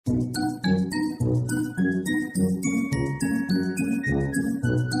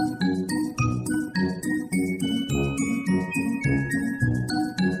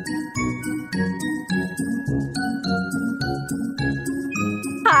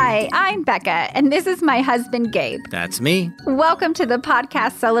Hi, I'm Becca, and this is my husband, Gabe. That's me. Welcome to the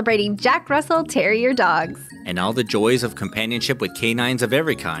podcast celebrating Jack Russell Terrier dogs. And all the joys of companionship with canines of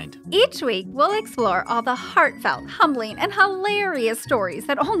every kind. Each week, we'll explore all the heartfelt, humbling, and hilarious stories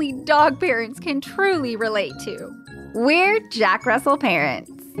that only dog parents can truly relate to. We're Jack Russell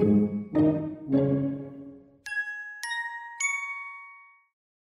parents.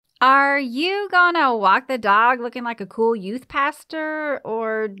 Are you gonna walk the dog looking like a cool youth pastor,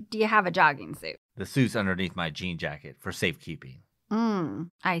 or do you have a jogging suit? The suit's underneath my jean jacket for safekeeping.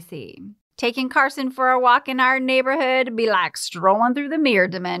 I see. Taking Carson for a walk in our neighborhood would be like strolling through the mirror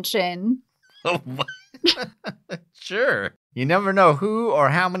dimension. Oh, sure. You never know who or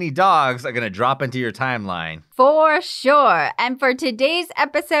how many dogs are going to drop into your timeline. For sure. And for today's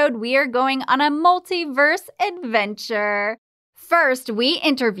episode, we are going on a multiverse adventure. First, we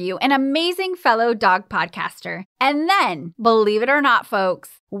interview an amazing fellow dog podcaster. And then, believe it or not,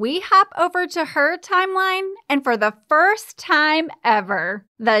 folks, we hop over to her timeline. And for the first time ever,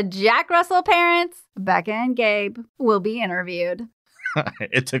 the Jack Russell parents, Becca and Gabe, will be interviewed.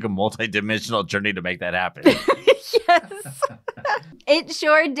 It took a multi-dimensional journey to make that happen. Yes, it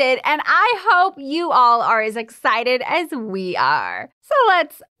sure did. And I hope you all are as excited as we are. So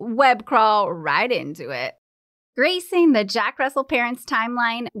let's web crawl right into it. Gracing the Jack Russell Parents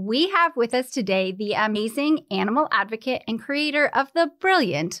timeline, we have with us today the amazing animal advocate and creator of the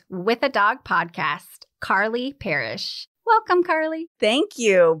brilliant With a Dog podcast, Carly Parrish. Welcome, Carly. Thank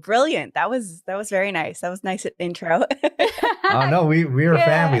you. Brilliant. That was very nice. That was a nice intro. Oh, no, we're a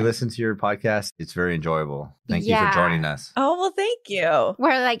fan. We listen to your podcast. It's very enjoyable. Thank you for joining us. Oh, well, thank you.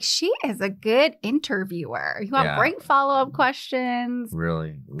 We're like, she is a good interviewer. You have great follow-up questions.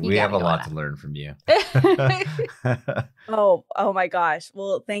 Really. We have a lot to learn from you. Oh my gosh.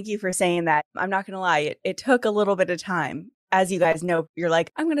 Well, thank you for saying that. I'm not going to lie. It took a little bit of time. As you guys know, you're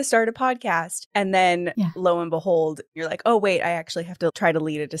like, I'm going to start a podcast. And then lo and behold, you're like, oh, wait, I actually have to try to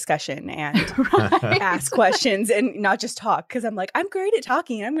lead a discussion and ask questions and not just talk. Because I'm like, I'm great at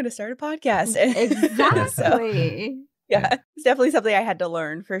talking. I'm going to start a podcast. Exactly. It's definitely something I had to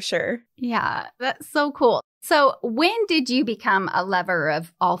learn for sure. Yeah, that's so cool. So when did you become a lover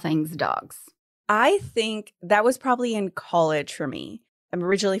of all things dogs? I think that was probably in college for me. I'm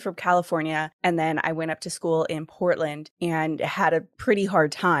originally from California, and then I went up to school in Portland and had a pretty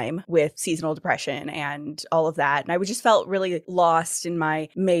hard time with seasonal depression and all of that. And I just felt really lost in my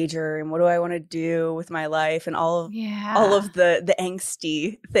major and what do I want to do with my life and all of the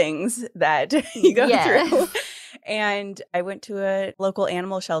angsty things that you go through. And I went to a local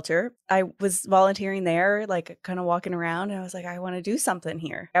animal shelter. I was volunteering there, like kind of walking around, and I was like, I want to do something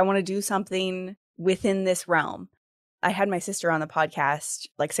here. I want to do something within this realm. I had my sister on the podcast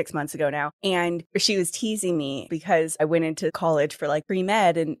like 6 months ago now, and she was teasing me because I went into college for like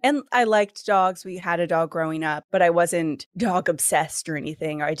pre-med and I liked dogs. We had a dog growing up, but I wasn't dog obsessed or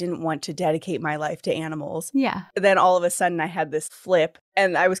anything, or I didn't want to dedicate my life to animals. Yeah. Then all of a sudden I had this flip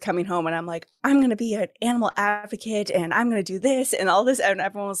and I was coming home and I'm like, I'm going to be an animal advocate and I'm going to do this and all this. And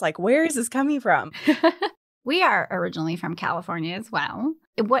everyone was like, where is this coming from? We are originally from California as well.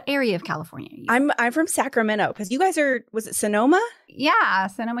 What area of California are you? I'm from Sacramento because you guys are, was it Sonoma? Yeah,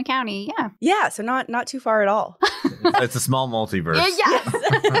 Sonoma County. Yeah. Yeah, so not too far at all. It's a small multiverse.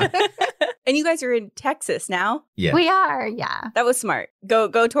 Yes. And you guys are in Texas now? Yeah. We are, yeah. That was smart.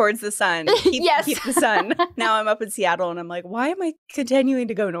 Go towards the sun. Keep the sun. Now I'm up in Seattle and I'm like, why am I continuing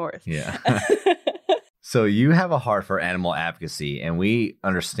to go north? Yeah. So you have a heart for animal advocacy, and we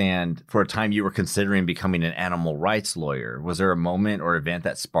understand for a time you were considering becoming an animal rights lawyer. Was there a moment or event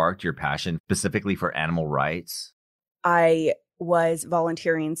that sparked your passion specifically for animal rights? I was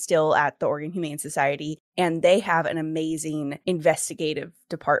volunteering still at the Oregon Humane Society, and they have an amazing investigative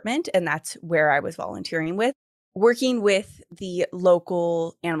department, and that's where I was volunteering with. Working with the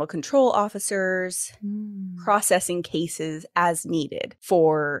local animal control officers, processing cases as needed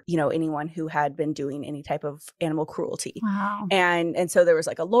for, anyone who had been doing any type of animal cruelty. Wow. And so there was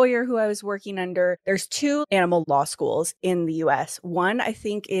like a lawyer who I was working under. There's 2 animal law schools in the US. One, I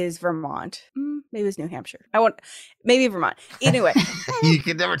think, is Vermont. Maybe it's New Hampshire. Maybe Vermont. Anyway. You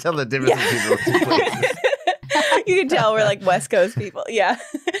can never tell the difference between those 2 places. You can tell we're like West Coast people. Yeah.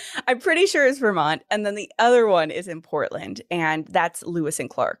 I'm pretty sure it's Vermont. And then the other one is in Portland. And that's Lewis and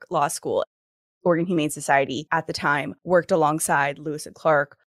Clark Law School. Oregon Humane Society at the time worked alongside Lewis and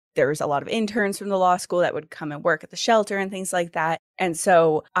Clark. There was a lot of interns from the law school that would come and work at the shelter and things like that. And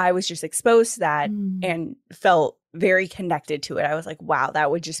so I was just exposed to that and felt very connected to it. I was like, wow,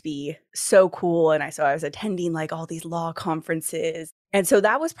 that would just be so cool. And I was attending like all these law conferences. And so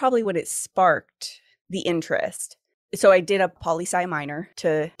that was probably when it sparked the interest. So I did a poli-sci minor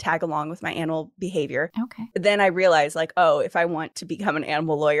to tag along with my animal behavior. Okay. Then I realized like, oh, if I want to become an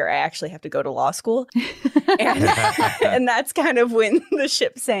animal lawyer, I actually have to go to law school. And that's kind of when the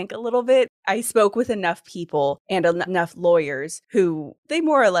ship sank a little bit. I spoke with enough people and enough lawyers who they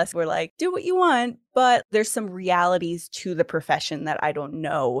more or less were like, do what you want, but there's some realities to the profession that I don't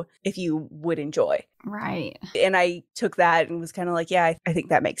know if you would enjoy. Right. And I took that and was kind of like, yeah, I think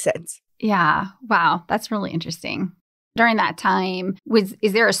that makes sense. Yeah. Wow. That's really interesting. During that time, is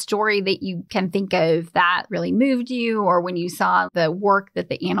there a story that you can think of that really moved you, or when you saw the work that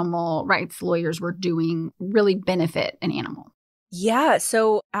the animal rights lawyers were doing really benefit an animal? Yeah.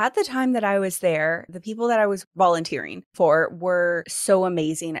 So at the time that I was there, the people that I was volunteering for were so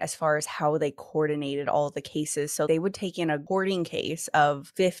amazing as far as how they coordinated all of the cases. So they would take in a boarding case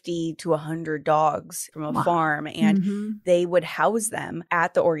of 50 to 100 dogs from a farm, and they would house them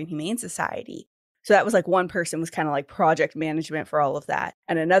at the Oregon Humane Society. So that was like one person was kind of like project management for all of that.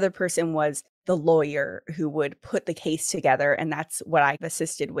 And another person was the lawyer who would put the case together. And that's what I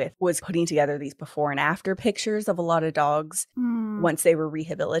assisted with, was putting together these before and after pictures of a lot of dogs once they were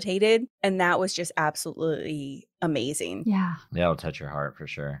rehabilitated. And that was just absolutely amazing. Yeah. That'll touch your heart for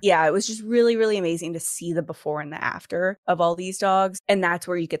sure. Yeah, it was just really, really amazing to see the before and the after of all these dogs. And that's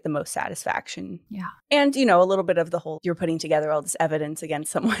where you get the most satisfaction. Yeah. And, you know, a little bit of the whole, you're putting together all this evidence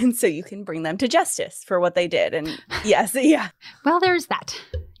against someone so you can bring them to justice for what they did. And yes, yeah. Well, there's that.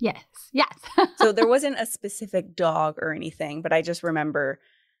 Yes. Yes. So there wasn't a specific dog or anything, but I just remember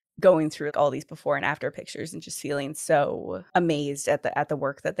going through all these before and after pictures and just feeling so amazed at the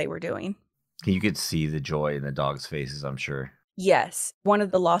work that they were doing. You could see the joy in the dogs' faces, I'm sure. Yes. One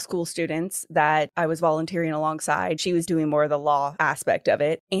of the law school students that I was volunteering alongside, she was doing more of the law aspect of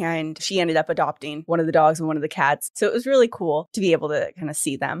it. And she ended up adopting one of the dogs and one of the cats. So it was really cool to be able to kind of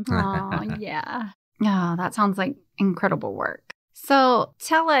see them. Oh, yeah. Oh, that sounds like incredible work. So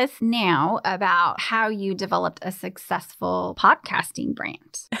tell us now about how you developed a successful podcasting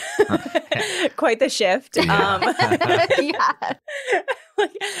brand. Quite the shift. Yeah.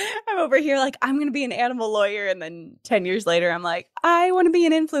 Like, I'm over here like, I'm going to be an animal lawyer. And then 10 years later, I'm like, I want to be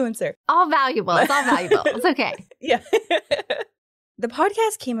an influencer. All valuable. It's all valuable. It's okay. Yeah. The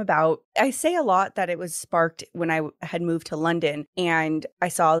podcast came about, I say a lot that it was sparked when I had moved to London and I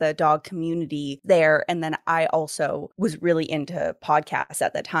saw the dog community there. And then I also was really into podcasts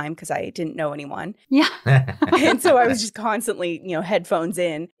at that time because I didn't know anyone. Yeah. And so I was just constantly, you know, headphones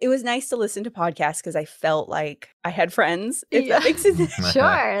in. It was nice to listen to podcasts because I felt like I had friends, if that makes sense.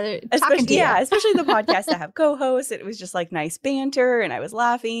 Sure. Especially the podcasts that have co-hosts. It was just like nice banter and I was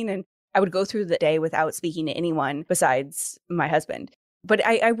laughing, and I would go through the day without speaking to anyone besides my husband. But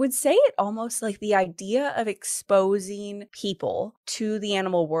I would say it almost like the idea of exposing people to the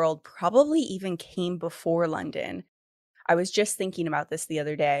animal world probably even came before London. I was just thinking about this the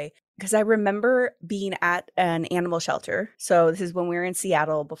other day because I remember being at an animal shelter. So this is when we were in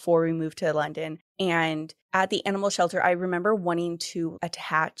Seattle before we moved to London. And at the animal shelter, I remember wanting to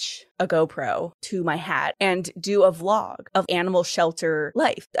attach a GoPro to my hat and do a vlog of animal shelter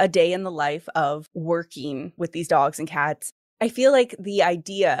life, a day in the life of working with these dogs and cats. I feel like the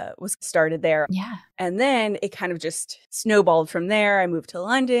idea was started there. Yeah. And then it kind of just snowballed from there. I moved to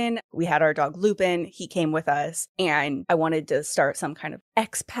London. We had our dog Lupin. He came with us. And I wanted to start some kind of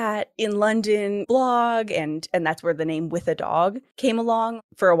expat in London blog. And that's where the name With a Dog came along.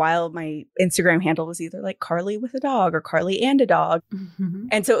 For a while, my Instagram handle was either like Carly with a dog or Carly and a dog. Mm-hmm.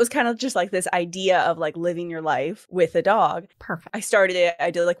 And so it was kind of just like this idea of like living your life with a dog. Perfect. I started it. I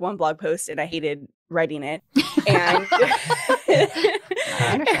did like one blog post and I hated writing it. And I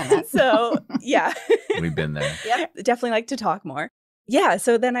understand that. So, yeah. We've been there. Yeah, definitely like to talk more. Yeah,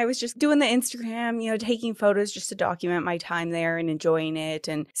 so then I was just doing the Instagram, you know, taking photos just to document my time there and enjoying it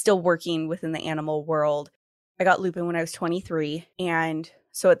and still working within the animal world. I got Lupin when I was 23. And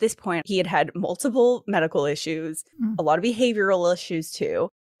so at this point, he had had multiple medical issues, a lot of behavioral issues too.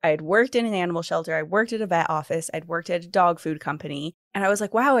 I had worked in an animal shelter. I worked at a vet office. I'd worked at a dog food company. And I was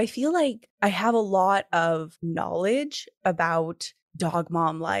like, wow, I feel like I have a lot of knowledge about dog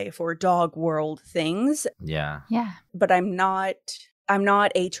mom life or dog world things. Yeah. Yeah. But I'm not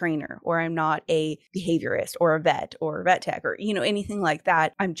a trainer, or I'm not a behaviorist or a vet tech or, you know, anything like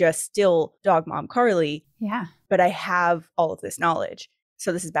that. I'm just still dog mom Carly. Yeah. But I have all of this knowledge.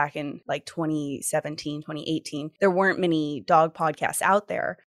 So this is back in like 2017, 2018. There weren't many dog podcasts out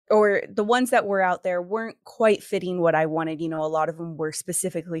there, or the ones that were out there weren't quite fitting what I wanted. You know, a lot of them were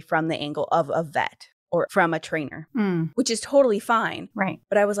specifically from the angle of a vet or from a trainer, Mm, which is totally fine. right.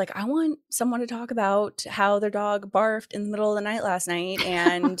 But I was like, I want someone to talk about how their dog barfed in the middle of the night last night.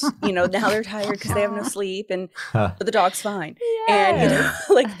 And, now they're tired because they have no sleep and but the dog's fine. And,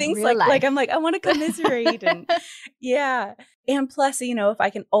 like things Real like life. I'm like, I want to commiserate. And yeah. And plus, if I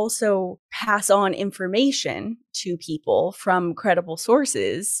can also pass on information to people from credible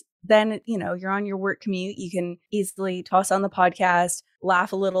sources, then, you're on your work commute. You can easily toss on the podcast,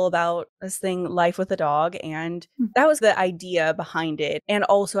 laugh a little about this thing, life with a dog. And that was the idea behind it. And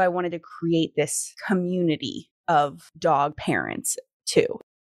also I wanted to create this community of dog parents too.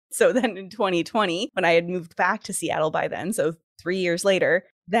 So then in 2020, when I had moved back to Seattle by then, so 3 years later,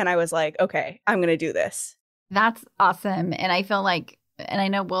 then I was like, okay, I'm going to do this. That's awesome. And I feel like, and I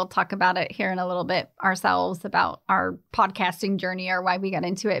know we'll talk about it here in a little bit ourselves about our podcasting journey or why we got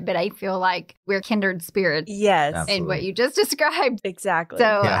into it. But I feel like we're kindred spirits Yes, in what you just described. exactly.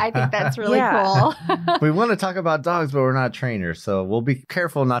 So Yeah. I think that's really Yeah. cool. We want to talk about dogs, but we're not trainers. So we'll be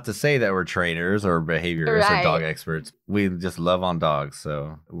careful not to say that we're trainers or behaviorists Right. or dog experts. We just love on dogs.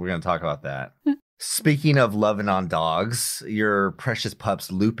 So we're going to talk about that. Speaking of loving on dogs, your precious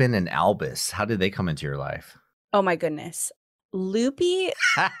pups, Lupin and Albus, how did they come into your life? Oh my goodness. Loopy.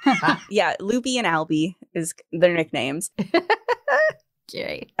 Yeah, Loopy and Albie is their nicknames.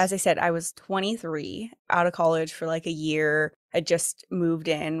 Great. As I said, I was 23, out of college for like a year. I just moved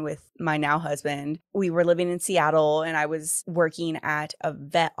in with my now husband. We were living in Seattle and I was working at a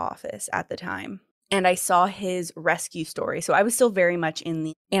vet office at the time. And I saw his rescue story. So I was still very much in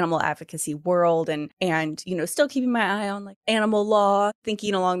the animal advocacy world and still keeping my eye on like animal law,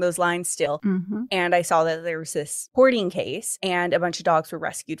 thinking along those lines still. Mm-hmm. And I saw that there was this hoarding case and a bunch of dogs were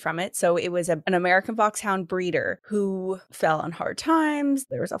rescued from it. So it was an American Foxhound breeder who fell on hard times.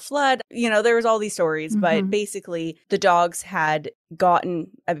 There was a flood. There was all these stories, but Mhm. basically the dogs had gotten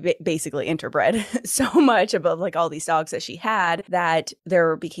basically interbred so much above like all these dogs that she had that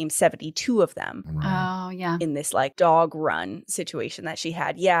there became 72 of them Oh, yeah. in this like dog run situation that she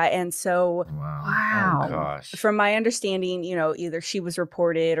had. Yeah. And so Wow. Wow. Oh, gosh. from my understanding, either she was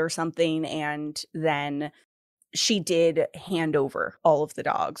reported or something, and then she did hand over all of the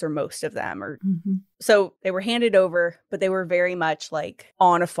dogs or most of them, or Mm-hmm. so they were handed over, but they were very much like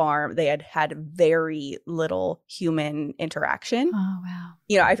on a farm. They had very little human interaction. Oh, wow.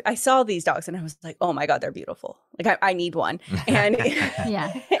 I saw these dogs and I was like, oh my God, they're beautiful. Like I need one. And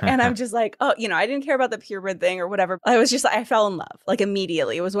Yeah. and I'm just like, oh, I didn't care about the purebred thing or whatever. I fell in love like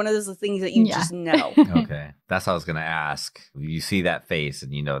immediately. It was one of those things that you Yeah. just know. Okay. That's what I was going to ask. You see that face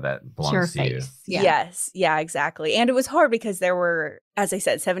and you know that belongs Sure to you. face. Yeah. Yes. Yeah, exactly. And it was hard because there were, as I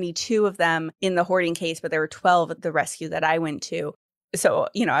said, 72 of them in the hoarding case, but there were 12 at the rescue that I went to. So,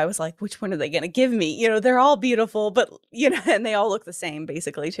 I was like, which one are they going to give me? They're all beautiful, but, and they all look the same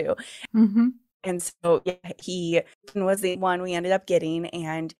basically too. Mm-hmm. And so yeah, he was the one we ended up getting,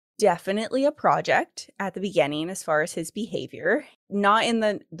 and definitely a project at the beginning as far as his behavior, not in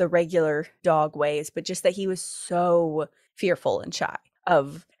the regular dog ways, but just that he was so fearful and shy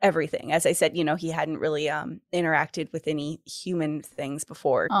of everything. As I said, he hadn't really interacted with any human things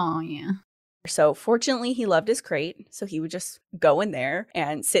before. Oh, yeah. So fortunately, he loved his crate. So he would just go in there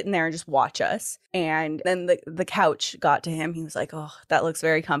and sit in there and just watch us. And then the couch got to him. He was like, oh, that looks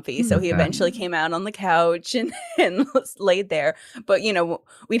very comfy. So he eventually came out on the couch and laid there. But,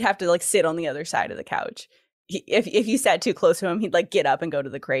 we'd have to like sit on the other side of the couch. If you sat too close to him, he'd like get up and go to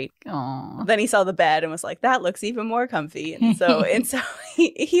the crate. Oh. Then he saw the bed and was like, that looks even more comfy. And so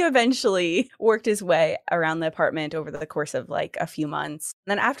he eventually worked his way around the apartment over the course of like a few months.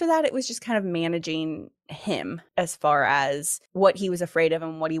 And then after that, it was just kind of managing him as far as what he was afraid of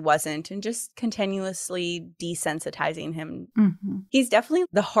and what he wasn't, and just continuously desensitizing him. Mm-hmm. He's definitely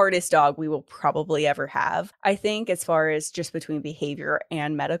the hardest dog we will probably ever have, I think, as far as just between behavior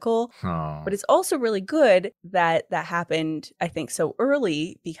and medical. Oh. But it's also really good that happened, I think, so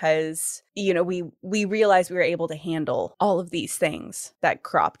early because, we realized we were able to handle all of these things that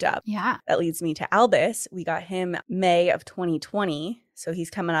cropped up. Yeah. That leads me to Albus. We got him May of 2020. So he's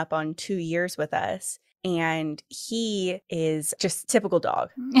coming up on 2 years with us. And he is just typical dog.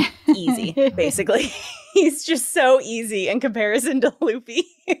 Easy, basically. He's just so easy in comparison to Loopy.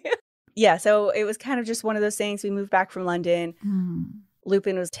 Yeah, so it was kind of just one of those things. We moved back from London. Mm.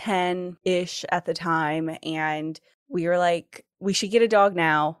 Lupin was 10-ish at the time. And we were like, we should get a dog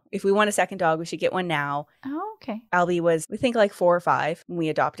now. If we want a second dog, we should get one now. Oh, okay. Albie was, we think, like 4 or 5 when we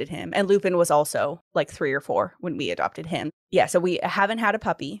adopted him. And Lupin was also like 3 or 4 when we adopted him. Yeah, so we haven't had a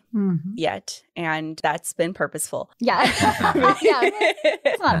puppy Mm-hmm. yet. And that's been purposeful. Yeah. Yeah.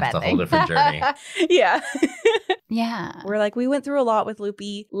 It's not a bad That's a thing. whole different journey. Yeah. Yeah. We're like, we went through a lot with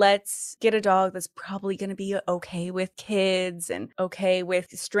Loopy. Let's get a dog that's probably going to be okay with kids and okay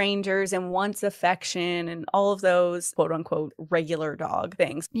with strangers and wants affection and all of those quote unquote regular dog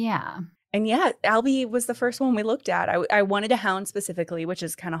things. Yeah. And yeah, Albie was the first one we looked at. I wanted a hound specifically, which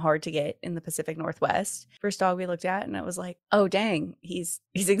is kind of hard to get in the Pacific Northwest. First dog we looked at, and I was like, oh, dang, he's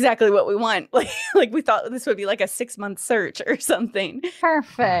exactly what we want. Like we thought this would be like a 6-month search or something.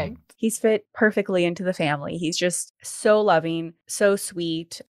 Perfect. He's fit perfectly into the family. He's just so loving, so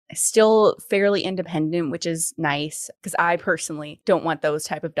sweet, still fairly independent, which is nice because I personally don't want those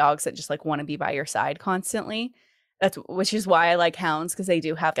type of dogs that just like want to be by your side constantly. Which is why I like hounds, because they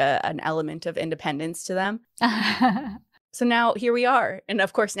do have an element of independence to them. So now here we are. And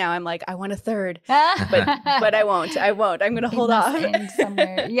of course, now I'm like, I want a third, but I won't. I'm going to hold off. End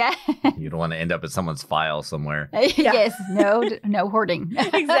somewhere. Yeah. You don't want to end up in someone's file somewhere. Yes. No hoarding.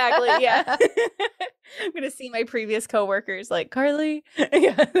 Exactly. Yeah. I'm going to see my previous coworkers like, Carly.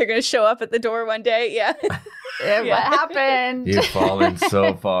 Yeah, they're going to show up at the door one day. Yeah. What happened? You've fallen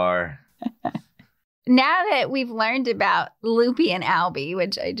so far. Now that we've learned about Loopy and Albie,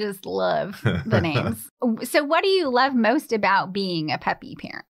 which I just love the names. So what do you love most about being a puppy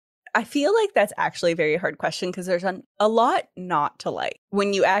parent? I feel like that's actually a very hard question because there's a lot not to like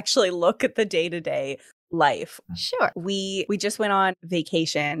when you actually look at the day-to-day life. Sure. We just went on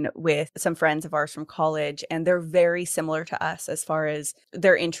vacation with some friends of ours from college, and they're very similar to us as far as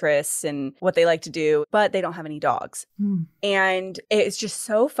their interests and what they like to do, but they don't have any dogs. And it's just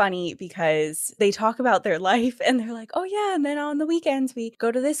so funny because they talk about their life and they're like, oh yeah, and then on the weekends we go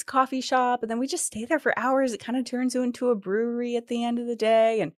to this coffee shop and then we just stay there for hours. It kind of turns into a brewery at the end of the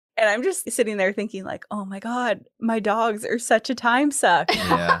day. And I'm just sitting there thinking like, oh my God, my dogs are such a time suck.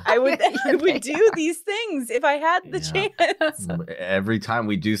 Yeah. I would do these things if I had the chance. Every time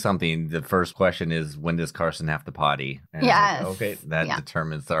we do something, the first question is, when does Carson have to potty? And Yes. it's like, okay, that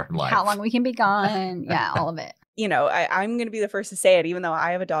determines our life. How long we can be gone. Yeah, all of it. You know, I'm going to be the first to say it, even though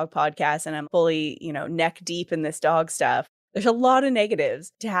I have a dog podcast and I'm fully, neck deep in this dog stuff. There's a lot of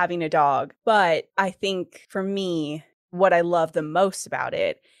negatives to having a dog. But I think for me, what I love the most about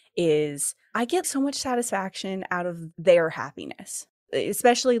it is I get so much satisfaction out of their happiness,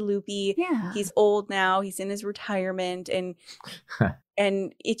 especially Loopy. Yeah. He's old now. He's in his retirement. And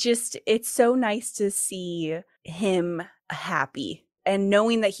it's so nice to see him happy and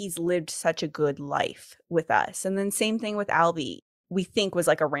knowing that he's lived such a good life with us. And then same thing with Albie. We think was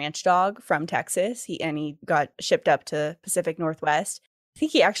like a ranch dog from Texas. He got shipped up to Pacific Northwest. I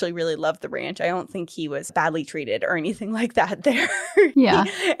think he actually really loved the ranch. I don't think he was badly treated or anything like that there. Yeah.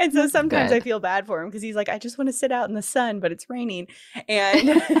 And so sometimes Good. I feel bad for him because he's like, I just want to sit out in the sun, but it's raining. And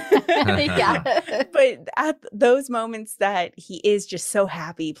Yeah. but at those moments that he is just so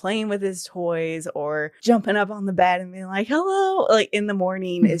happy playing with his toys or jumping up on the bed and being like, hello, like in the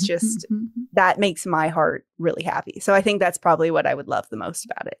morning is just, that makes my heart really happy. So I think that's probably what I would love the most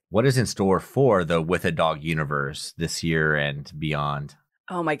about it. What is in store for the With a Dog universe this year and beyond?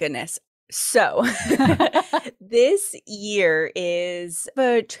 Oh my goodness. So this year is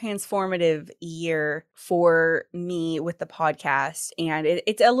a transformative year for me with the podcast. And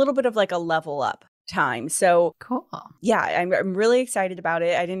it's a little bit of like a level up time. So Cool. yeah, I'm really excited about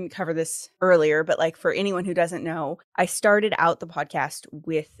it. I didn't cover this earlier, but like for anyone who doesn't know, I started out the podcast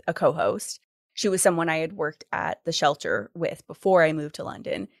with a co-host. She was someone I had worked at the shelter with before I moved to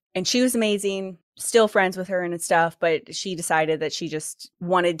London. And she was amazing, still friends with her and stuff, but she decided that she just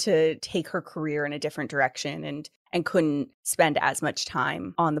wanted to take her career in a different direction and couldn't spend as much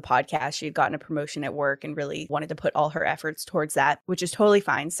time on the podcast. She had gotten a promotion at work and really wanted to put all her efforts towards that, which is totally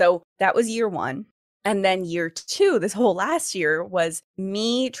fine. So that was year one. And then year two, this whole last year, was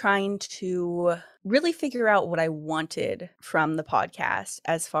me trying to really figure out what I wanted from the podcast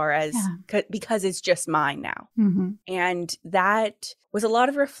as far as because it's just mine now. Mm-hmm. And that was a lot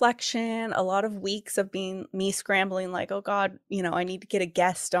of reflection, a lot of weeks of being me scrambling like, oh God, I need to get a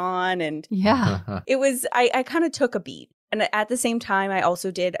guest on. And Yeah. it was, I kind of took a beat. And at the same time, I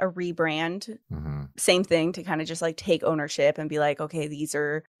also did a rebrand. Mm-hmm. Same thing, to kind of just like take ownership and be like, okay,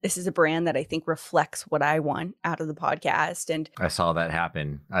 this is a brand that I think reflects what I want out of the podcast. And I saw that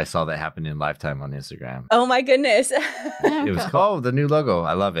happen. In Lifetime on Instagram. oh my goodness. It was called the new logo.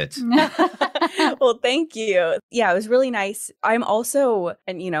 I love it. Well, thank you. Yeah, it was really nice. I'm also,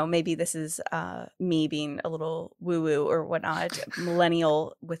 and maybe this is me being a little woo-woo or whatnot,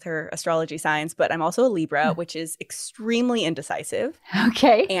 millennial with her astrology signs, but I'm also a Libra, which is extremely indecisive.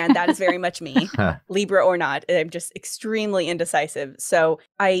 Okay. And that is very much me, Libra or not. I'm just extremely indecisive. So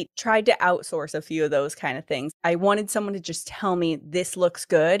I tried to outsource a few of those kind of things. I wanted someone to just tell me, this looks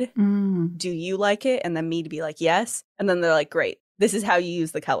good. Do you like it? And then me to be like, yes. And then they're like, great. This is how you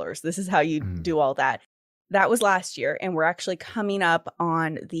use the colors. This is how you do all that. That was last year. And we're actually coming up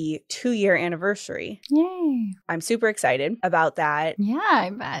on the 2-year anniversary. Yay. I'm super excited about that. Yeah,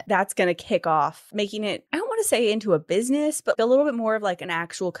 I bet. That's going to kick off making it, I don't want to say into a business, but a little bit more of like an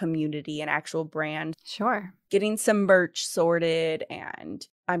actual community, an actual brand. Sure. Getting some merch sorted, and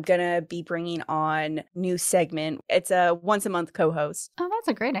I'm going to be bringing on new segment. It's a once a month co-host. Oh, that's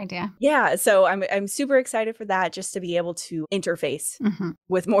a great idea. Yeah, so I'm super excited for that, just to be able to interface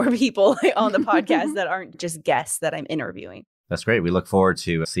with more people on the podcast that aren't just guests that I'm interviewing. That's great. We look forward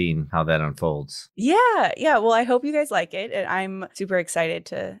to seeing how that unfolds. Yeah. Well, I hope you guys like it, and I'm super excited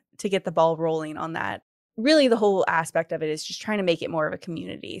to get the ball rolling on that. Really, the whole aspect of it is just trying to make it more of a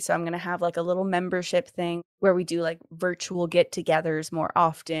community. So I'm going to have like a little membership thing where we do like virtual get-togethers more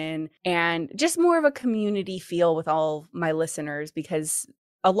often, and just more of a community feel with all my listeners, because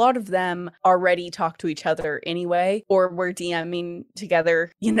a lot of them already talk to each other anyway, or we're DMing together,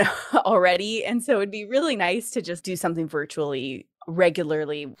 already. And so it'd be really nice to just do something virtually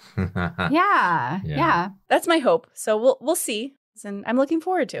regularly. Yeah. That's my hope. So we'll see. And I'm looking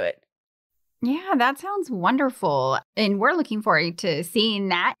forward to it. Yeah, that sounds wonderful. And we're looking forward to seeing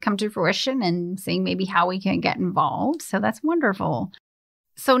that come to fruition and seeing maybe how we can get involved. So that's wonderful.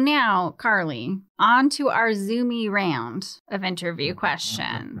 So now, Carly, on to our Zoomy round of interview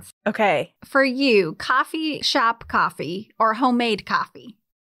questions. Okay. For you, coffee shop coffee or homemade coffee?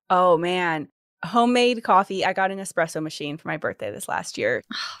 Oh, man. Homemade coffee. I got an espresso machine for my birthday this last year.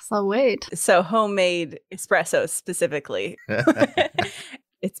 So wait. So homemade espresso specifically.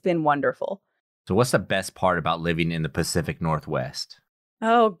 It's been wonderful. So what's the best part about living in the Pacific Northwest?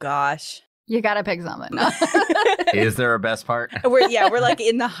 Oh, gosh. You got to pick something. Is there a best part? We're like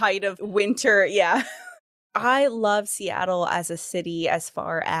in the height of winter. Yeah. I love Seattle as a city as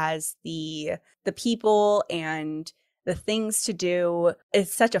far as the people and the things to do.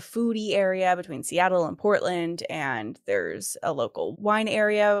 It's such a foodie area between Seattle and Portland, and there's a local wine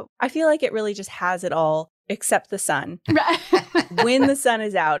area. I feel like it really just has it all except the sun. When the sun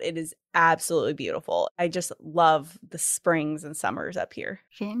is out, it is absolutely beautiful. I just love the springs and summers up here.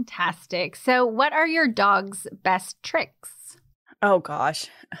 Fantastic. So what are your dog's best tricks? Oh, gosh.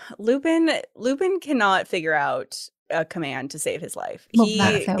 Lupin cannot figure out a command to save his life. Well,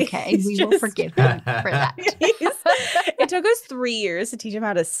 that's okay. We will forgive him for that. It took us 3 years to teach him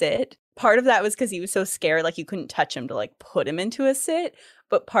how to sit. Part of that was because he was so scared, like you couldn't touch him to like put him into a sit.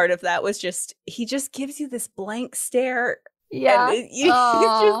 But part of that was just, he just gives you this blank stare. Yeah. He's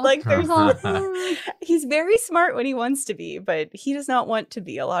just like, he's very smart when he wants to be, but he does not want to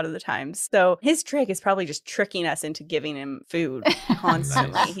be a lot of the time. So his trick is probably just tricking us into giving him food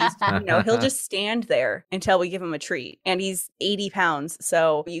constantly. He's, he'll just stand there until we give him a treat. And he's 80 pounds,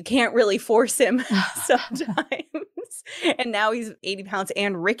 so you can't really force him sometimes. And now he's 80 pounds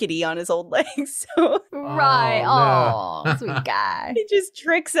and rickety on his old legs. So right. Oh, sweet guy. He just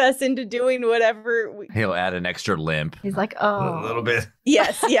tricks us into doing whatever. He'll add an extra limp. He's like, oh. A little bit.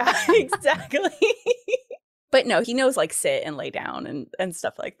 Yes. Yeah, exactly. But no, he knows like sit and lay down and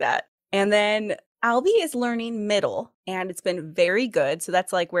stuff like that. And then Albie is learning middle, and it's been very good. So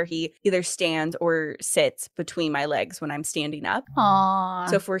that's like where he either stands or sits between my legs when I'm standing up. Aww.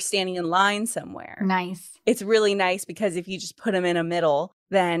 So if we're standing in line somewhere. Nice. It's really nice because if you just put him in a middle,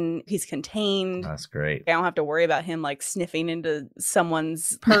 then he's contained. That's great. I don't have to worry about him like sniffing into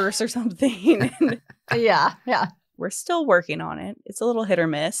someone's purse or something. Yeah. We're still working on it. It's a little hit or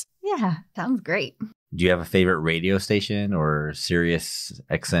miss. Yeah. Sounds great. Do you have a favorite radio station or Sirius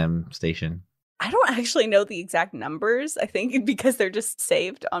XM station? I don't actually know the exact numbers, I think, because they're just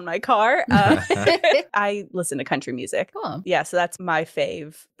saved on my car. I listen to country music. Cool. Yeah, so that's my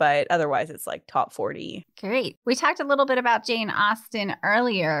fave. But otherwise, it's like top 40. Great. We talked a little bit about Jane Austen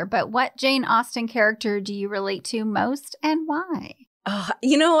earlier, but what Jane Austen character do you relate to most and why?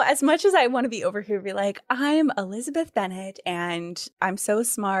 As much as I want to be over here, be like, I'm Elizabeth Bennet and I'm so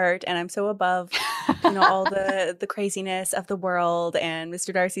smart and I'm so above, all the craziness of the world and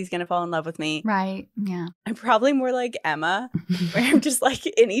Mr. Darcy's going to fall in love with me. Right. Yeah. I'm probably more like Emma, where I'm just like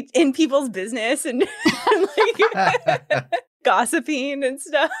in people's business and like gossiping and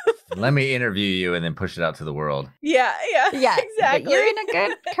stuff. Let me interview you and then push it out to the world. Yeah, But exactly. you're in a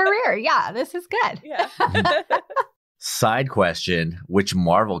good career. Yeah, this is good. Yeah. Side question, which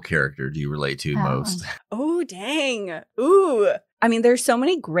Marvel character do you relate to most? Oh, dang. Ooh. I mean, there's so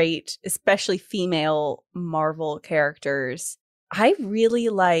many great, especially female Marvel characters. I really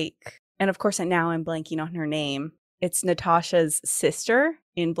like, and of course, now I'm blanking on her name. It's Natasha's sister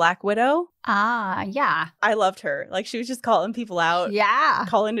in Black Widow. Yeah. I loved her. Like, she was just calling people out. Yeah.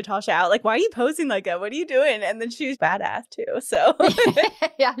 Calling Natasha out. Like, why are you posing like that? What are you doing? And then she was badass too. So,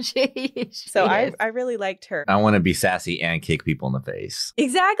 Yeah, she so is. I really liked her. I want to be sassy and kick people in the face.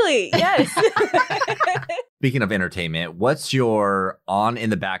 Exactly. Yes. Speaking of entertainment, what's your on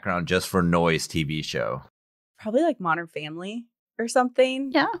in the background just for noise TV show? Probably like Modern Family or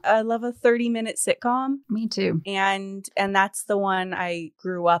something. Yeah. I love a 30-minute sitcom. Me too. And that's the one I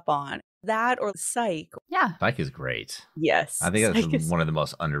grew up on. That or Psych. Yeah. Psych is great. Yes. I think Psych that's is- one of the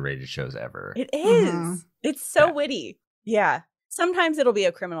most underrated shows ever. It is. Mhm. It's so Yeah. witty. Yeah. Sometimes it'll be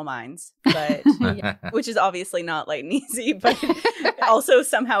a Criminal Minds, but which is obviously not light and easy, but also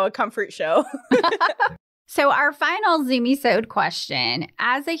somehow a comfort show. So our final Zoomy-sode question,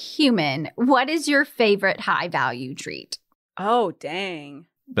 as a human, what is your favorite high-value treat? Oh, dang.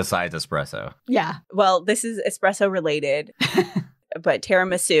 Besides espresso. Yeah. Well, this is espresso related, but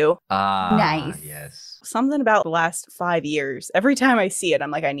tiramisu. Ah, Nice. Yes. Something about the last 5 years. Every time I see it,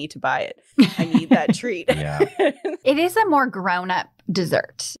 I'm like, I need to buy it. I need that treat. Yeah. It is a more grown-up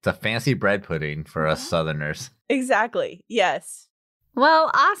dessert. It's a fancy bread pudding for us Southerners. Exactly. Yes.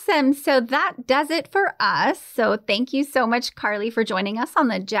 Well, awesome. So that does it for us. So thank you so much, Carly, for joining us on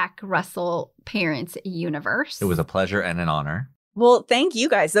the Jack Russell Parents Universe. It was a pleasure and an honor. Well, thank you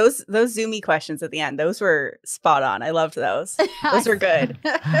guys. Those Zoomy questions at the end, those were spot on. I loved those. Those were good.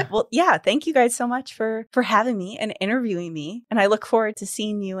 Well, yeah, thank you guys so much for having me and interviewing me. And I look forward to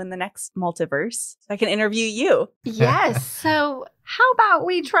seeing you in the next multiverse so I can interview you. Yes. So how about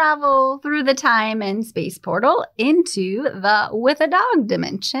we travel through the time and space portal into the with a dog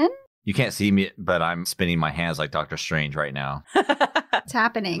dimension? You can't see me, but I'm spinning my hands like Doctor Strange right now. It's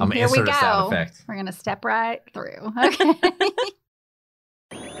happening. I'm gonna Here we insert a sound go. effect. We're going to step right through. Okay.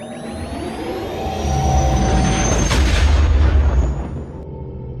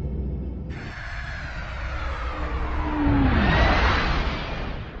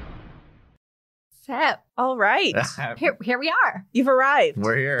 So All right. here we are. You've arrived.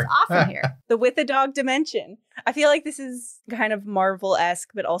 We're here. Awesome here. The with a dog dimension. I feel like this is kind of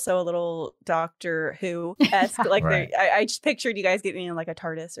Marvel-esque, but also a little Doctor Who-esque. Like Right. I just pictured you guys getting in like a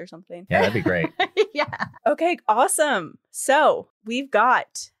TARDIS or something. Yeah, that'd be great. Yeah. Okay, awesome. So we've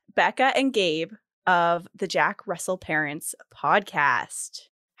got Becca and Gabe of the Jack Russell Parents podcast.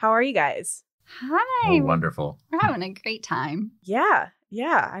 How are you guys? Hi. Oh, wonderful. We're having a great time. Yeah.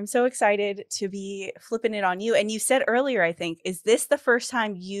 I'm so excited to be flipping it on you. And you said earlier, I think, is this the first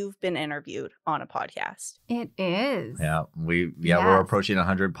time you've been interviewed on a podcast? It is. Yeah, we're Yes. approaching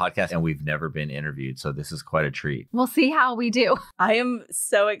 100 podcasts and we've never been interviewed. So this is quite a treat. We'll see how we do. I am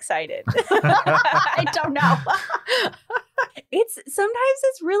so excited. I don't know. Sometimes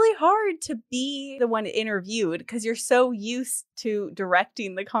it's really hard to be the one interviewed because you're so used to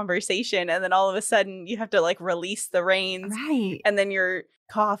directing the conversation, and then all of a sudden you have to like release the reins, Right. and then you're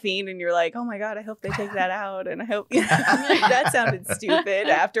coughing and you're like, oh my god, I hope they take that out, and I hope that sounded stupid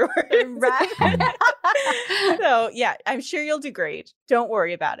afterwards. Right. So yeah, I'm sure you'll do great. Don't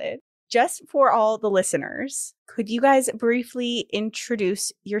worry about it. Just for all the listeners, could you guys briefly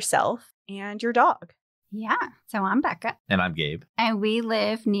introduce yourself and your dog? Yeah. So I'm Becca, And I'm Gabe, and we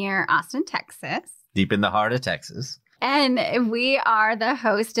live near Austin, Texas. deep in the heart of Texas. And we are the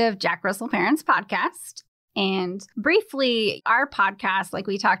host of Jack Russell Parents podcast. And briefly, our podcast, like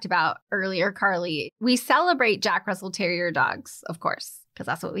we talked about earlier, Carly, we celebrate Jack Russell Terrier dogs, of course, because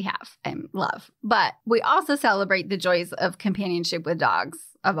that's what we have and love. But we also celebrate the joys of companionship with dogs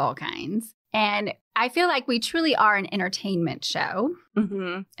of all kinds. And I feel like we truly are an entertainment show.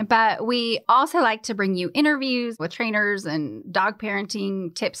 Mm-hmm. But we also like to bring you interviews with trainers and dog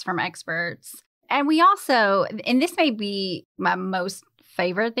parenting tips from experts. And we also, and this may be my most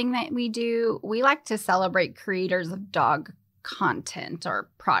favorite thing that we do, we like to celebrate creators of dog content or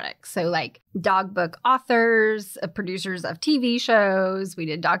products. So like dog book authors, producers of TV shows. We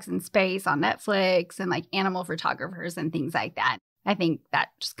did Dogs in Space on Netflix, and like animal photographers and things like that. I think that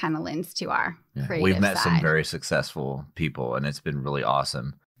just kind of lends to our creative We've met some side. very successful people, and it's been really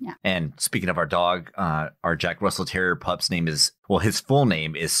awesome. Yeah. And speaking of our dog, our Jack Russell Terrier pup's name is, well, his full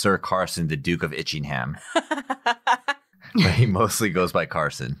name is Sir Carson, the Duke of Itchingham. But he mostly goes by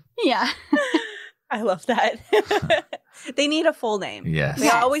Carson. Yeah. I love that. They need a full name. Yes. They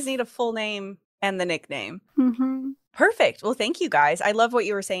always need a full name and the nickname. Mm-hmm. Perfect. Well, thank you guys. I love what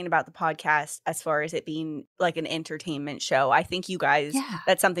you were saying about the podcast as far as it being like an entertainment show. I think you guys,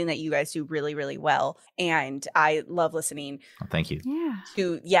 that's something that you guys do really, really well. And I love listening Thank you.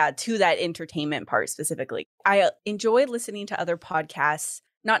 to that entertainment part specifically. I enjoy listening to other podcasts,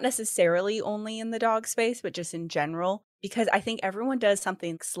 not necessarily only in the dog space, but just in general, because I think everyone does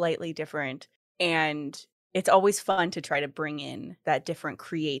something slightly different. And it's always fun to try to bring in that different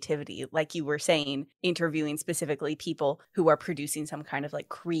creativity. Like you were saying, interviewing specifically people who are producing some kind of like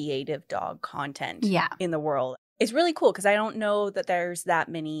creative dog content in the world. It's really cool because I don't know that there's that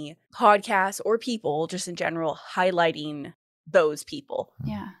many podcasts or people just in general highlighting those people.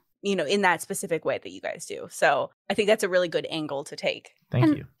 Yeah. You know, in that specific way that you guys do. So I think that's a really good angle to take.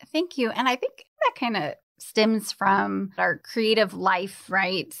 Thank you. Thank you. And I think that kind of stems from our creative life,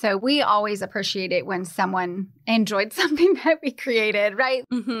 right? So we always appreciate it when someone enjoyed something that we created, right?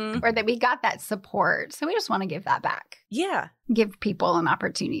 Mm-hmm. Or that we got that support. So we just want to give that back. Yeah. Give people an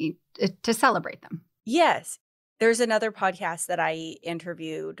opportunity to celebrate them. Yes. There's another podcast that I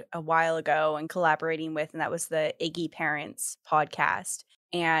interviewed a while ago and collaborating with, and that was the Iggy Parents podcast.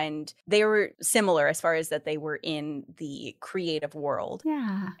 And they were similar as far as that they were in the creative world.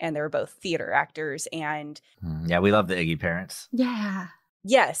 Yeah. And they were both theater actors. And Yeah, we love the Iggy Parents. Yeah.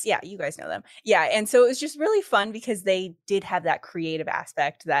 yes, yeah, you guys know them. Yeah. And so it was just really fun because they did have that creative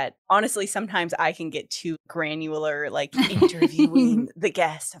aspect that honestly, sometimes I can get too granular, like interviewing the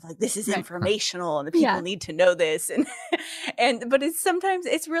guest of like, this is informational and the people need to know this. But it's sometimes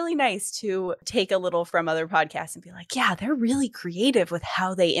it's really nice to take a little from other podcasts and be like, yeah, they're really creative with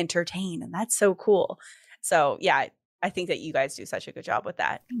how they entertain. And that's so cool. So yeah, I think that you guys do such a good job with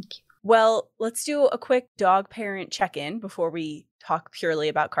that. Thank you. Well, let's do a quick dog parent check-in before we talk purely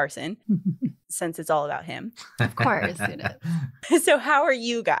about Carson, since it's all about him. Of course it is. So how are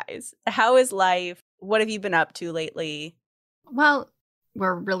you guys? How is life? What have you been up to lately? Well,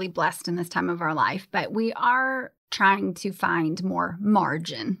 we're really blessed in this time of our life, but we are trying to find more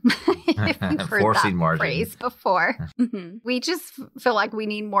margin. If you've heard Forcing that margin. phrase before. Mm-hmm. We just feel like we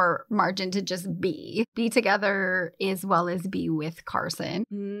need more margin to just be together as well as be with Carson.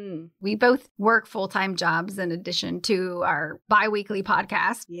 Mm. We both work full-time jobs in addition to our bi-weekly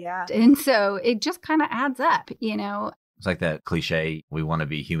podcast. Yeah. And so it just kind of adds up, you know? It's like that cliche, we want to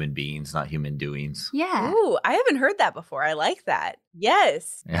be human beings, not human doings. Yeah. Ooh, I haven't heard that before. I like that.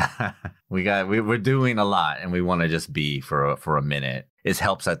 Yes. Yeah. We're doing a lot and we want to just be for a minute. It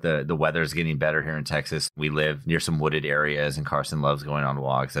helps that the weather's getting better here in Texas. We live near some wooded areas and Carson loves going on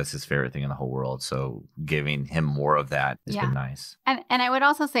walks. That's his favorite thing in the whole world. So giving him more of that has been nice. And I would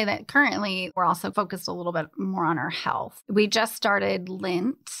also say that currently we're also focused a little bit more on our health. We just started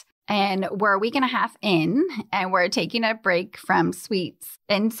Lent. And we're a week and a half in, and we're taking a break from sweets.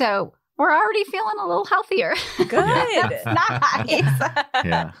 And so we're already feeling a little healthier. Good. That's nice.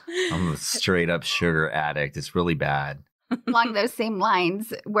 Yeah. I'm a straight up sugar addict. It's really bad. Along those same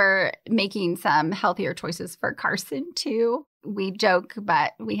lines, we're making some healthier choices for Carson, too. We joke,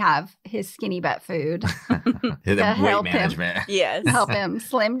 but we have his skinny butt food. Weight help management. Yes. Help him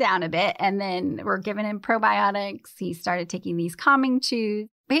slim down a bit. And then we're giving him probiotics. He started taking these calming chews.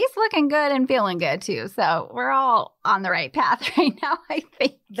 But he's looking good and feeling good, too. So we're all on the right path right now, I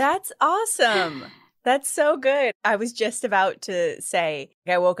think. That's awesome. That's so good. I was just about to say,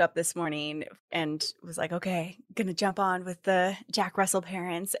 I woke up this morning and was like, okay, going to jump on with the Jack Russell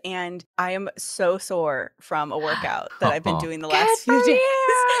parents. And I am so sore from a workout that I've been doing the last few days.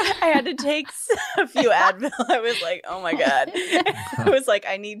 I had to take a few Advil. I was like, oh my God. I was like,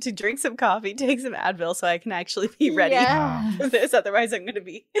 I need to drink some coffee, take some Advil so I can actually be ready for this. Otherwise, I'm going to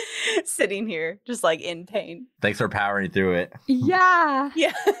be sitting here just like in pain. Thanks for powering through it. Yeah.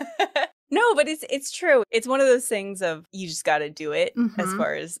 Yeah. No, but it's true. It's one of those things of you just got to do it as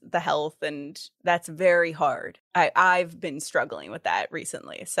far as the health. And that's very hard. I've been struggling with that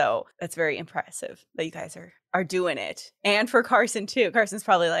recently. So that's very impressive that you guys are doing it. And for Carson, too. Carson's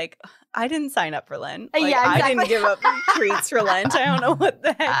probably like, I didn't sign up for Lent. Like, yeah, exactly. I didn't give up treats for Lent. I don't know what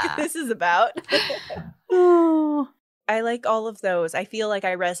the heck this is about. I like all of those. I feel like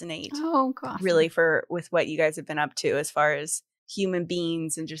I resonate really with what you guys have been up to as far as human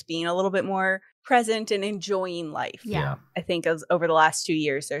beings and just being a little bit more present and enjoying life. Yeah. I think over the last 2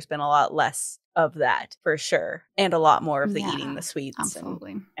 years, there's been a lot less of that for sure. And a lot more of the eating the sweets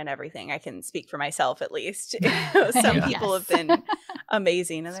and everything. I can speak for myself at least. Some people have been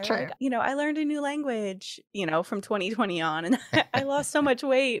amazing. And they're like, I learned a new language, from 2020 on and I lost so much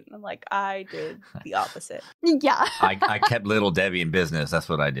weight. And I'm like, I did the opposite. Yeah. I kept Little Debbie in business. That's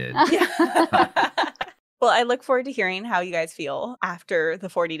what I did. Yeah. Well, I look forward to hearing how you guys feel after the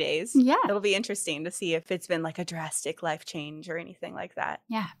 40 days. Yeah. It'll be interesting to see if it's been like a drastic life change or anything like that.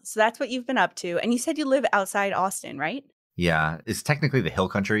 Yeah. So that's what you've been up to. And you said you live outside Austin, right? Yeah, it's technically the hill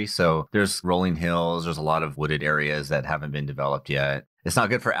country. So there's rolling hills. There's a lot of wooded areas that haven't been developed yet. It's not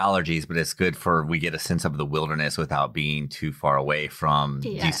good for allergies, but it's good for we get a sense of the wilderness without being too far away from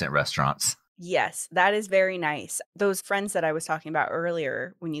decent restaurants. Yes, that is very nice. Those friends that I was talking about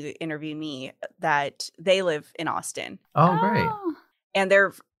earlier when you interviewed me, that they live in Austin. Oh, great. And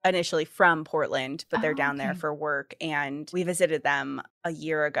they're initially from Portland, but they're down there okay. for work. And we visited them a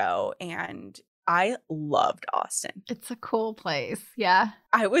year ago and I loved Austin. It's a cool place. Yeah.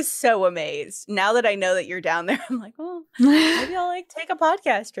 I was so amazed. Now that I know that you're down there, I'm like, oh, maybe I'll like take a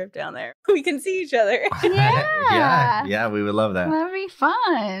podcast trip down there. We can see each other. Yeah. We would love that. That'd be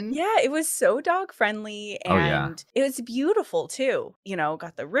fun. Yeah, it was so dog friendly and it was beautiful too. You know,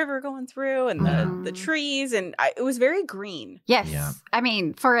 got the river going through and the trees and it was very green. Yes. Yeah. I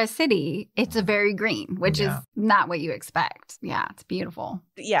mean, for a city, it's a very green, which is not what you expect. Yeah, it's beautiful.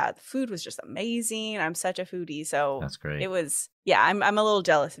 Yeah, the food was just amazing. I'm such a foodie, so That's great. it was. Yeah, I'm a little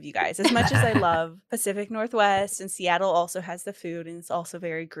jealous of you guys. As much as I love Pacific Northwest and Seattle also has the food and it's also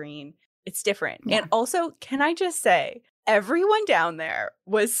very green. It's different. Yeah. And also, can I just say, everyone down there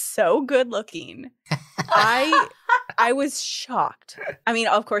was so good looking. I was shocked. I mean,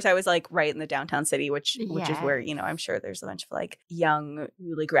 of course, I was like right in the downtown city, which is where, you know, I'm sure there's a bunch of like young,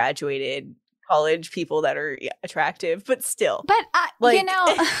 newly graduated college people that are attractive, but still. But, like, you know,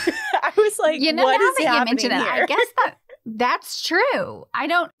 I was like, you know, what now is that you happening mention it, here? I guess that's true. I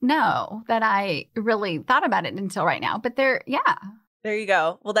don't know that I really thought about it until right now, but There you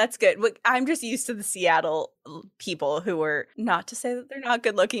go. Well, that's good. I'm just used to the Seattle people who are, not to say that they're not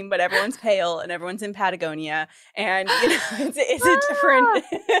good looking, but everyone's pale and everyone's in Patagonia. And, you know, it's a different,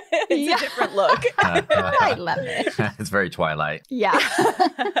 a different look. I love it. It's very Twilight. Yeah.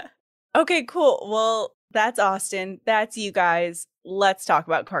 Okay, cool. Well, that's Austin. That's you guys. Let's talk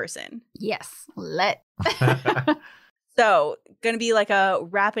about Carson. Yes. So, going to be like a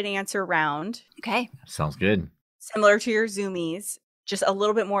rapid answer round. Okay. Sounds good. Similar to your Zoomies, just a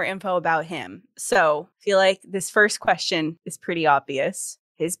little bit more info about him. So, I feel like this first question is pretty obvious.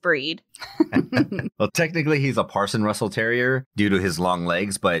 His breed. Well, technically, he's a Parson Russell Terrier due to his long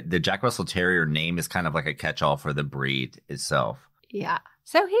legs, but the Jack Russell Terrier name is kind of like a catch-all for the breed itself. Yeah.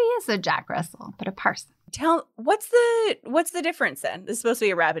 So he is a Jack Russell, but a Parson. What's the difference then? This is supposed to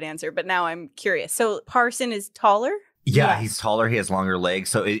be a rapid answer, but now I'm curious. So Parson is taller? Yeah, Yes. he's taller. He has longer legs.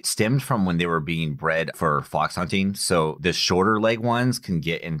 So it stemmed from when they were being bred for fox hunting. So the shorter leg ones can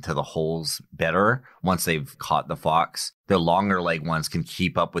get into the holes better once they've caught the fox. The longer leg ones can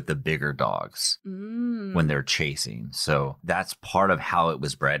keep up with the bigger dogs when they're chasing. So that's part of how it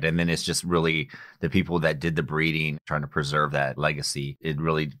was bred. And then it's just really the people that did the breeding, trying to preserve that legacy. It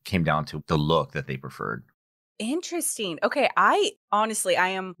really came down to the look that they preferred. Interesting. Okay, I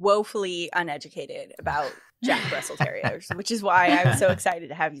am woefully uneducated about Jack Russell Terriers, which is why I was so excited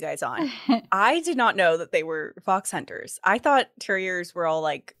to have you guys on. I did not know that they were fox hunters. I thought terriers were all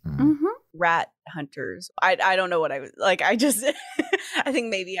like rat hunters. I don't know what I was like. I just I think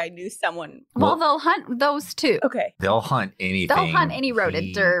maybe I knew someone. Well, they'll hunt those too. Okay. They'll hunt anything. They'll hunt any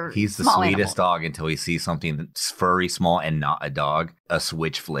rodent or He's the small sweetest animal. dog until he sees something that's furry, small, and not a dog. A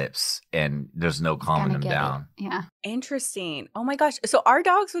switch flips, and there's no calming him down. Yeah. Interesting. Oh my gosh. So our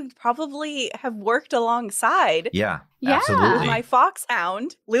dogs would probably have worked alongside. Yeah, Yeah. absolutely. My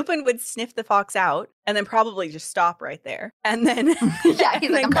foxhound, Lupin would sniff the fox out and then probably just stop right there. And then, Yeah, he's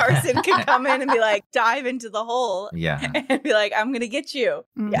and like, then Carson could come in and be like, dive into the hole Yeah. and be like, I'm going to get you.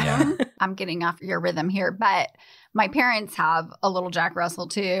 Yeah. I'm getting off your rhythm here, but my parents have a little Jack Russell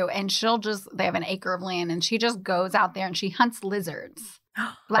too, and they have an acre of land, and she just goes out there and she hunts lizards.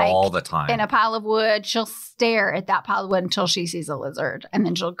 Like All the time. in a pile of wood, she'll stare at that pile of wood until she sees a lizard, and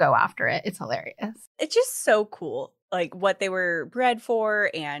then she'll go after it. It's hilarious. It's just so cool, like what they were bred for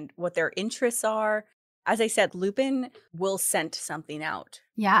and what their interests are. As I said, Lupin will scent something out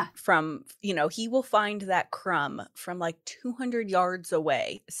Yeah. from, he will find that crumb from like 200 yards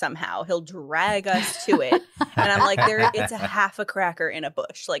away somehow. He'll drag us to it. And I'm like, it's a half a cracker in a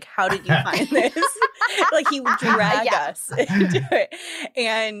bush. Like, how did you find this? Like, he would drag us into it.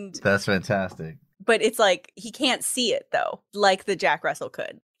 And, That's fantastic. but it's like, he can't see it though, like the Jack Russell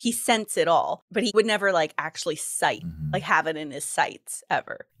could. He scents it all, but he would never like actually sight, like have it in his sights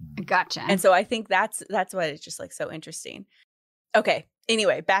ever. Gotcha. And so I think that's why it's just like so interesting. Okay.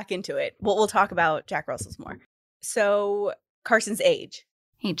 Anyway, back into it. We'll talk about Jack Russell's more. So Carson's age.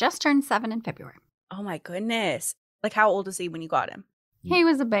 He just turned 7 in February. Oh my goodness. Like how old is he when you got him? He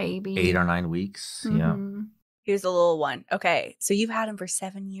was a baby. 8 or 9 weeks. Yeah. Mhm. Here's the little one. Okay. So you've had him for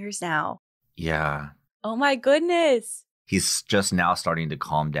 7 years now. Yeah. Oh my goodness. He's just now starting to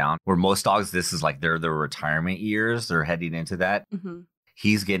calm down. Where most dogs, this is like their retirement years. They're heading into that. Mm-hmm.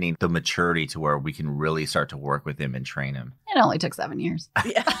 He's getting the maturity to where we can really start to work with him and train him. It only took 7 years.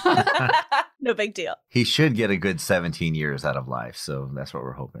 Yeah. No big deal. He should get a good 17 years out of life. So that's what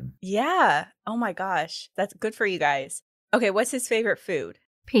we're hoping. Yeah. Oh my gosh. That's good for you guys. Okay. What's his favorite food?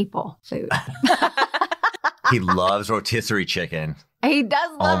 People food. He loves rotisserie chicken He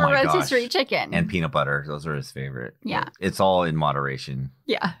does love a my rotisserie gosh. chicken. and peanut butter. Those are his favorite. Yeah. It's all in moderation.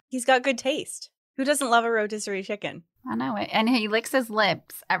 Yeah. He's got good taste. Who doesn't love a rotisserie chicken? I know it. And he licks his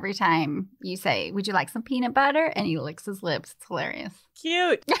lips every time you say, would you like some peanut butter? And he licks his lips. It's hilarious.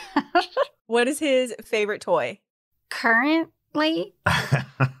 Cute. What is his favorite toy? Currently?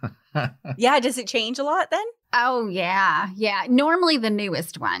 Yeah. Does it change a lot then? Oh, yeah. Yeah. Normally the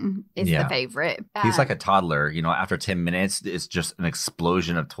newest one is Yeah. the favorite. He's like a toddler. You know, after 10 minutes, it's just an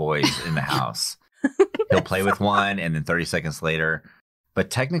explosion of toys in the house. He'll play with one and then 30 seconds later. But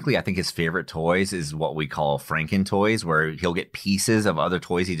technically, I think his favorite toys is what we call Franken toys, where he'll get pieces of other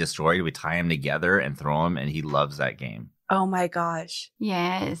toys he destroyed. We tie them together and throw them, and he loves that game. Oh my gosh.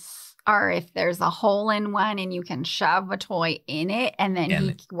 Yes. Or if there's a hole in one and you can shove a toy in it and then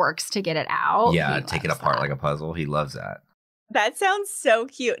he works to get it out. Yeah, he take it loves apart that. like a puzzle. He loves that. That sounds so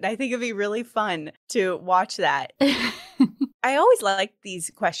cute. And I think it'd be really fun to watch that. I always like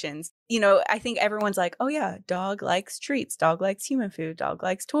these questions. You know, I think everyone's like, oh yeah, dog likes treats, dog likes human food, dog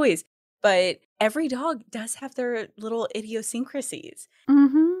likes toys. But every dog does have their little idiosyncrasies.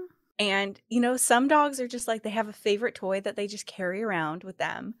 Mm-hmm. And, you know, some dogs are just like, they have a favorite toy that they just carry around with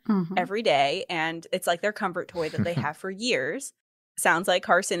them Mm-hmm. every day. And it's like their comfort toy that they have for years. Sounds like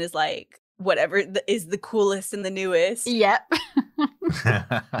Carson is like, whatever is the coolest and the newest. Yep.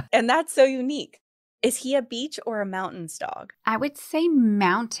 And that's so unique. Is he a beach or a mountains dog? I would say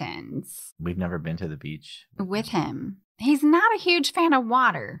mountains We've never been to the beach. with him. He's not a huge fan of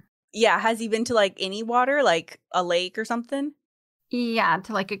water. Yeah. Has he been to like any water, like a lake or something? Yeah,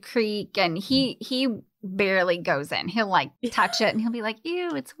 to like a creek, and he barely goes in. He'll like touch it and he'll be like, ew,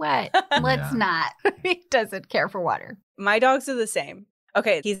 it's wet. Let's Yeah. not. He doesn't care for water. My dogs are the same.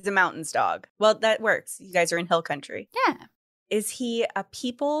 Okay. He's a mountains dog. Well, that works. You guys are in hill country. Yeah. Is he a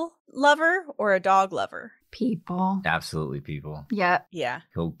people lover or a dog lover? People. Absolutely, people. Yep. Yeah.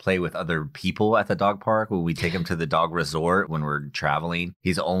 He'll play with other people at the dog park. When we take him to the dog resort when we're traveling,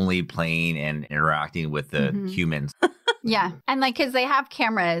 he's only playing and interacting with the Mhm. humans. Yeah. And like, because they have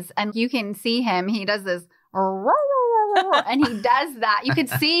cameras and you can see him. He does this, and he does that. You could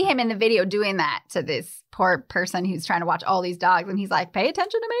see him in the video doing that to this poor person who's trying to watch all these dogs. And he's like, pay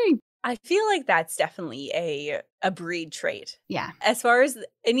attention to me. I feel like that's definitely a breed trait. Yeah. As far as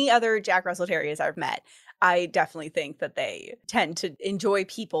any other Jack Russell Terriers I've met, I definitely think that they tend to enjoy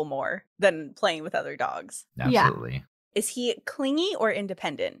people more than playing with other dogs. Yeah. Absolutely. Is he clingy or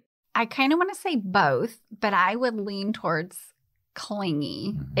independent? I kind of want to say both, but I would lean towards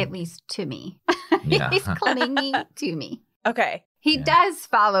clingy, at least to me. Yeah. He's clingy to me. Okay. He Yeah. does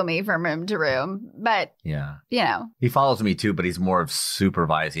follow me from room to room, but, Yeah. you know. He follows me too, but he's more of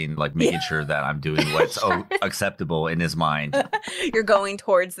supervising, like making Yeah. sure that I'm doing what's Sure. acceptable in his mind. You're going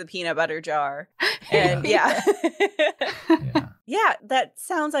towards the peanut butter jar. And yeah. Yeah. Yeah, that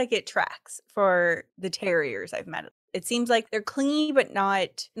sounds like it tracks for the terriers I've met. It seems like they're clingy, but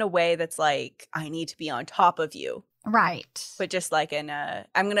not in a way that's like, I need to be on top of you, Right. but just like in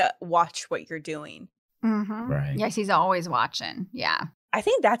I'm going to watch what you're doing. Mm-hmm. Right. Yes, he's always watching. Yeah. I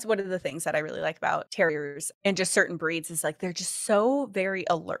think that's one of the things that I really like about terriers and just certain breeds is like they're just so very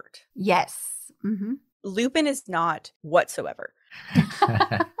alert. Yes. Mm-hmm. Lupin is not whatsoever.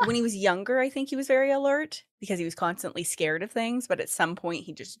 When he was younger, I think he was very alert because he was constantly scared of things. But at some point,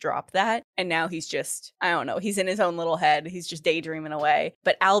 he just dropped that. And now he's just, I don't know, he's in his own little head. He's just daydreaming away.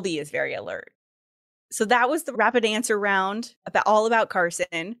 But Albie is very alert. So that was the rapid answer round all about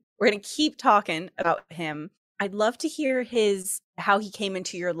Carson. We're going to keep talking about him. I'd love to hear how he came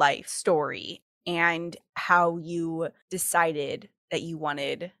into your life story and how you decided that you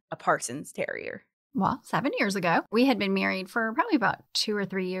wanted a Parsons Terrier. Well, 7 years ago, we had been married for probably about 2 or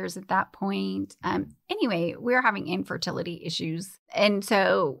 3 years at that point. Anyway, we were having infertility issues. And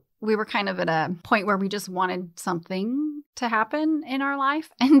so we were kind of at a point where we just wanted something to happen in our life.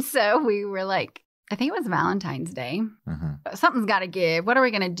 And so we were like, I think it was Valentine's Day. Mm-hmm. Something's got to give. What are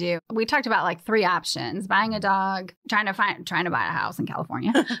we going to do? We talked about like 3 options: buying a dog, trying to buy a house in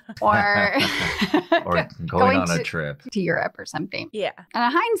California, or Or going on a trip. to Europe or something. Yeah. And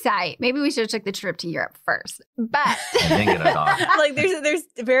in hindsight, maybe we should have took the trip to Europe first. But And then get a dog. Like there's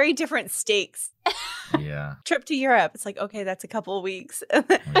very different stakes. Yeah. Trip to Europe, it's like, okay, that's a couple of weeks.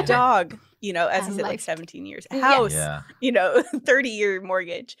 Yeah. Dog, you know, as A you said, like life- 17 years. Yeah. House, Yeah. you know, 30-year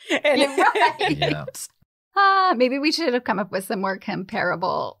mortgage. And you're right. Yeah. Maybe we should have come up with some more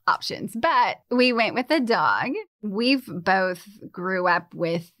comparable options, but we went with the dog. We've both grew up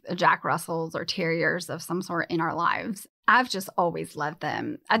with Jack Russells or Terriers of some sort in our lives. I've just always loved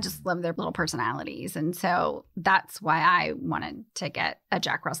them. I just love their little personalities. And so that's why I wanted to get a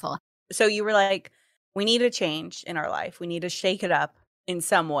Jack Russell. So you were like, we need a change in our life. We need to shake it up in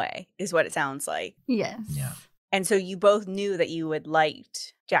some way, is what it sounds like. Yes. Yeah. And so you both knew that you had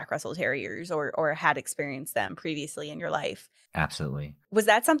liked Jack Russell Terriers or had experienced them previously in your life. Absolutely. Was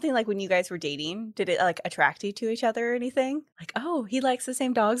that something like when you guys were dating? Did it like attract you to each other or anything? Like, oh, he likes the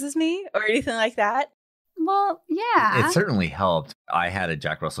same dogs as me or anything like that? Well, yeah. It certainly helped. I had a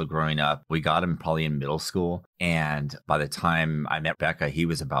Jack Russell growing up. We got him probably in middle school. And by the time I met Becca, he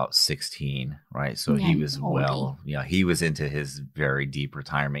was about 16, right? So Yeah, he he's was oldie. he was into his very deep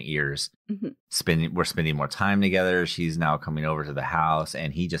retirement years. Mhm. We're spending more time together. She's now coming over to the house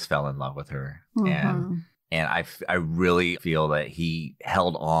and he just fell in love with her. Mhm. And I really feel that he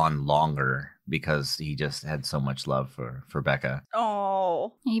held on longer because he just had so much love for Becca.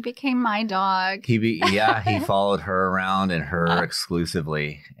 Oh, He became my dog. He followed her around and her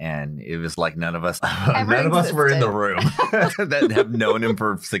exclusively, and it was like none of us were in the room that have known him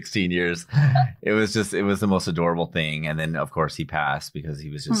for 16 years. It was the most adorable thing. And then of course he passed because he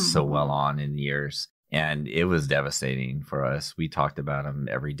was just so well on in years. And it was devastating for us. We talked about him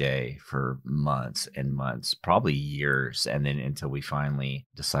every day for months and months, probably years. And then until we finally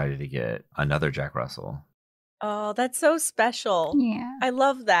decided to get another Jack Russell. oh, that's so special. Yeah. I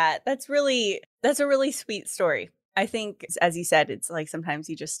love that. That's a really sweet story. I think, as you said, it's like sometimes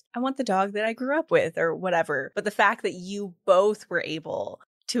I want the dog that I grew up with or whatever. But the fact that you both were able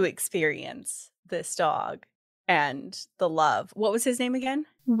to experience this dog and the love. What was his name again?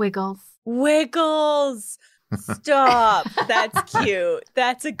 Wiggles. Wiggles. Stop. That's cute.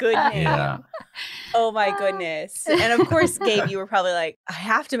 That's a good name. Yeah. Oh my goodness. And of course, Gabe, you were probably like, I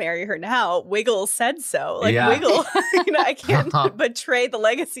have to marry her now. Wiggles said so. Like Yeah. Wiggle, I can't betray the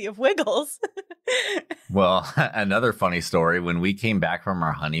legacy of Wiggles. Well, another funny story. When we came back from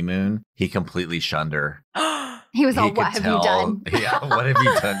our honeymoon, he completely shunned her. He was all, He what could have you done? Yeah, what have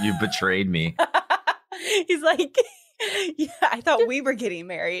you done? You betrayed me. He's like, yeah, I thought we were getting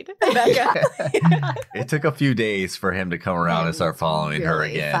married, Becca. It took a few days for him to come around That and start was following her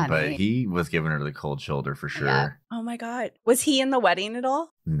really again, but funny. he was giving her the cold shoulder for sure. Yeah. Oh my God. Was he in the wedding at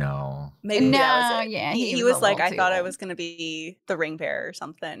all? No. Maybe No, that was it. yeah, He he was was a like, little I too thought I old. was going to be the ring bearer or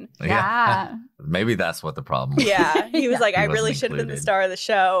something. Yeah. Maybe that's what the problem was. Yeah. He was like, He I really wasn't should have been the included. star of the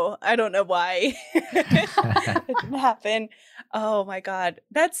show. I don't know why it didn't happen. Oh my God.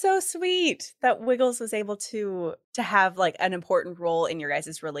 That's so sweet that Wiggles was able to have like an important role in your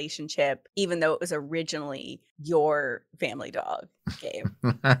guys' relationship, even though it was originally your family dog, Gabe.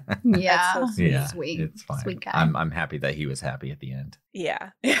 Yeah. so sweet. Yeah, Sweet. it's fine. Sweet guy. I'm happy that he was happy at the end. Yeah.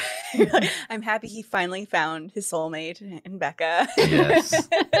 I'm happy he finally found his soulmate in Becca. Yes.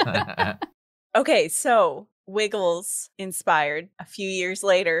 Okay, so Wiggles inspired. A few years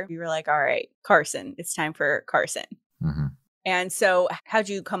later, we were like, all right, Carson, it's time for Carson. hmm And so how'd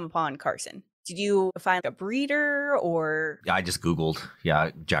you come upon Carson? Did you find a breeder or? I just Googled,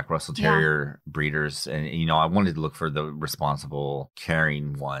 Jack Russell Yeah. Terrier breeders. And, I wanted to look for the responsible,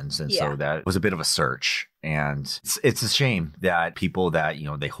 caring ones. And Yeah. so that was a bit of a search. And it's a shame that people that,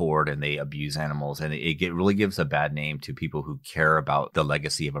 they hoard and they abuse animals. And really gives a bad name to people who care about the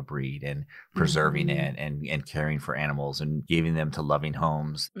legacy of a breed and preserving it and caring for animals and giving them to loving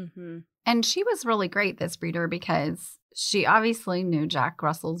homes. Mm-hmm. And she was really great, this breeder, because she obviously knew Jack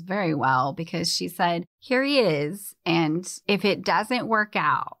Russell's very well, because she said, here he is. And if it doesn't work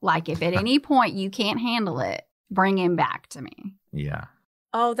out, like if at any point you can't handle it, bring him back to me. Yeah.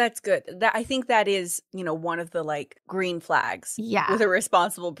 Oh, that's good. I think that is, one of the like green flags Yeah. with a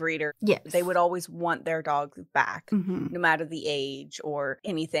responsible breeder. Yes. They would always want their dog back, Mhm. no matter the age or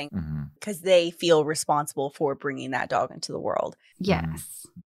anything, hmm because they feel responsible for bringing that dog into the world. Yes.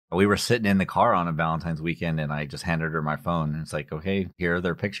 We were sitting in the car on a Valentine's weekend and I just handed her my phone. And it's like, okay, here are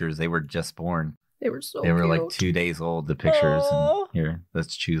their pictures. They were just born. They were so They were like 2 days old, the pictures. Aw. And here,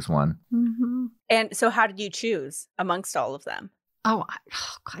 let's choose one. Mhm. And so how did you choose amongst all of them?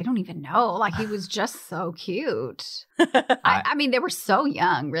 I don't even know. Like, he was just so cute. I mean, they were so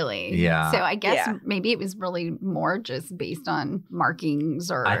young, really. Yeah. So I guess maybe it was really more just based on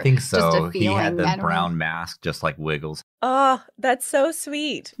markings or I think just so. a He feeling. had the I don't know. brown mask, just like Wiggles. Oh, that's so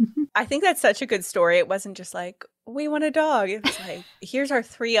sweet. I think that's such a good story. It wasn't just like, we want a dog. It was like, here's our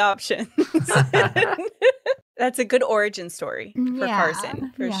 3 options. That's a good origin story for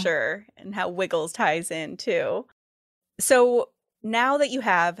Carson, for sure. And how Wiggles ties in, too. So now that you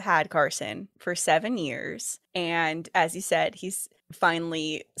have had Carson for 7 years, and as you said, he's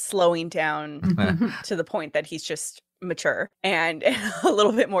finally slowing down to the point that he's just mature and a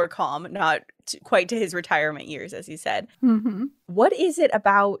little bit more calm, not quite to his retirement years, as you said. Mm-hmm. What is it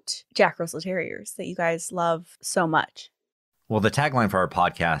about Jack Russell Terriers that you guys love so much? Well, the tagline for our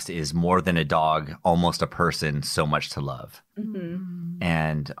podcast is more than a dog, almost a person, so much to love. Mm-hmm.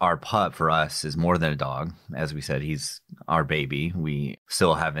 And our pup for us is more than a dog. As we said, he's our baby. We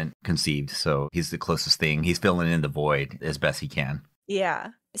still haven't conceived, so he's the closest thing. He's filling in the void as best he can. Yeah.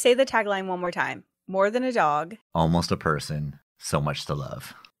 Say the tagline one more time. More than a dog. Almost a person, so much to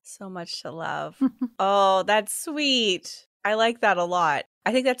love. So much to love. Oh, that's sweet. I like that a lot.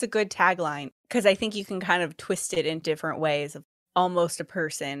 I think that's a good tagline because I think you can kind of twist it in different ways of almost a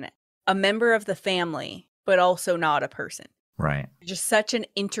person, a member of the family, but also not a person. Right. Just such an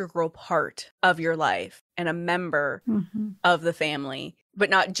integral part of your life and a member of the family, but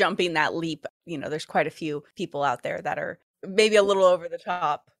not jumping that leap. You know, there's quite a few people out there that are maybe a little over the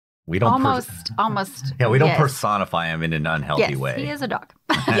top. We don't almost. Yeah, we don't personify him in an unhealthy way. He is a dog.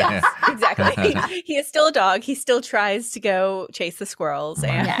 Yes, exactly. He is still a dog. He still tries to go chase the squirrels.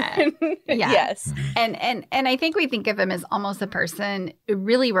 And yes. And I think we think of him as almost a person,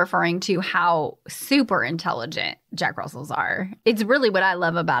 really referring to how super intelligent Jack Russells are. It's really what I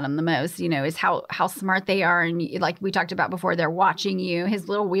love about him the most, you know, is how smart they are. And like we talked about before, they're watching you. His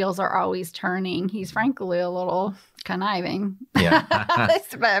little wheels are always turning. He's frankly a little conniving. Yeah.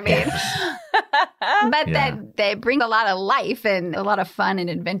 But that they bring a lot of life and a lot of fun and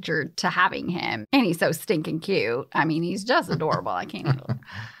adventure to having him. And he's so stinking cute. I mean, he's just adorable. I can't even.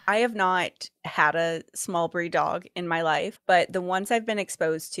 I have not had a small breed dog in my life, but the ones I've been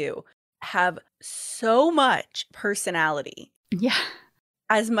exposed to have so much personality. Yeah.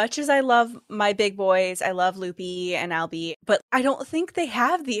 As much as I love my big boys, I love Loopy and Albie, but I don't think they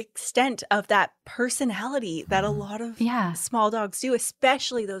have the extent of that personality that a lot of small dogs do,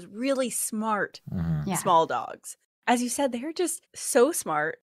 especially those really smart small dogs. As you said, they're just so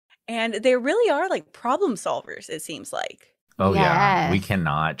smart, and they really are like problem solvers, it seems like. Oh, yeah. We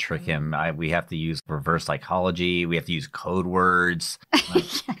cannot trick him. We have to use reverse psychology. We have to use code words.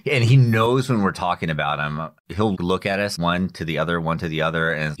 And he knows when we're talking about him. He'll look at us one to the other,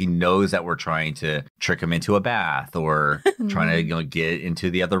 and he knows that we're trying to trick him into a bath or trying to get into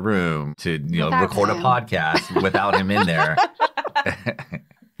the other room to record a podcast without him in there.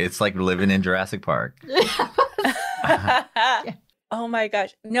 It's like living in Jurassic Park. Oh, my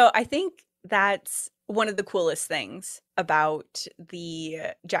gosh. No, I think that's one of the coolest things about the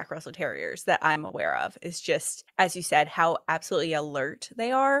Jack Russell Terriers that I'm aware of is just, as you said, how absolutely alert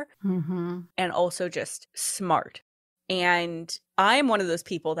they are and also just smart. And I'm one of those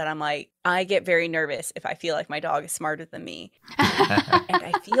people that I'm like, I get very nervous if I feel like my dog is smarter than me. And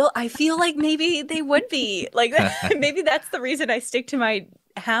I feel like maybe they would be like, maybe that's the reason I stick to my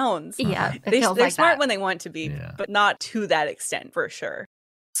hounds. Yeah. They're like smart when they want to be, but not to that extent for sure.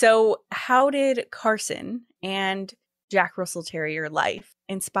 So how did Carson and Jack Russell Terrier life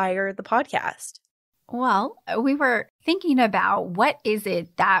inspire the podcast? Well, we were thinking about what is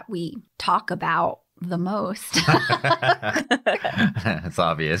it that we talk about the most. It's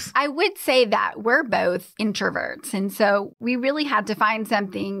obvious. I would say that we're both introverts. And so we really had to find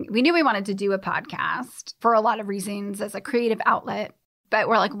something. We knew we wanted to do a podcast for a lot of reasons as a creative outlet. But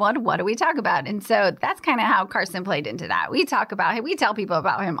we're like, what do we talk about? And so that's kind of how Carson played into that. We talk about him. We tell people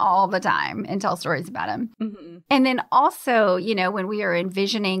about him all the time and tell stories about him. And then also, when we are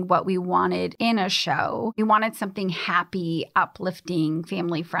envisioning what we wanted in a show, we wanted something happy, uplifting,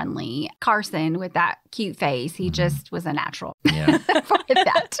 family friendly. Carson with that cute face, he just was a natural for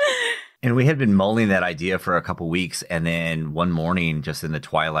that. And we had been mulling that idea for a couple weeks. And then one morning, just in the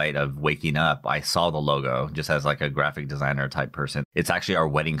twilight of waking up, I saw the logo just as like a graphic designer type person. It's actually our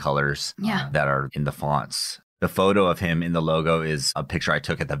wedding colors that are in the fonts. The photo of him in the logo is a picture I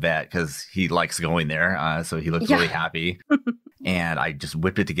took at the vet because he likes going there. So he looked really happy. And I just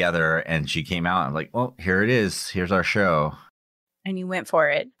whipped it together and she came out. I'm like, well, here it is. Here's our show. And you went for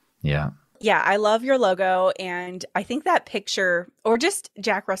it. Yeah. Yeah, I love your logo. And I think that picture, or just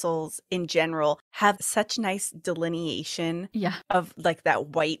Jack Russells in general, have such nice delineation Yeah. of like that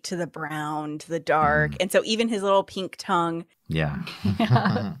white to the brown to the dark. And so even his little pink tongue, Yeah.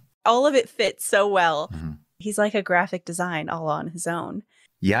 Yeah. all of it fits so well. Mhm. He's like a graphic design all on his own.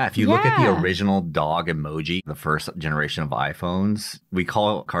 Yeah, if you look at the Yeah. original dog emoji, the first generation of iPhones, we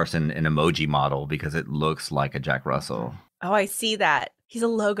call Carson an emoji model because it looks like a Jack Russell. Oh, I see that. He's a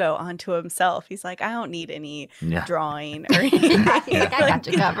logo onto himself. He's like, I don't need any Yeah. drawing or anything. He's like, I got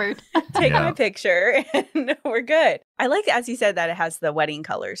you covered. Take Yeah. my picture and we're good. I like, as you said, that it has the wedding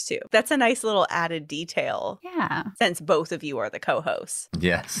colors too. That's a nice little added detail Yeah. since both of you are the co-hosts.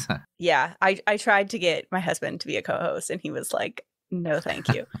 Yes. Yeah, I tried to get my husband to be a co-host and he was like, no, thank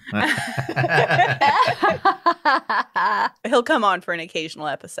you. He'll come on for an occasional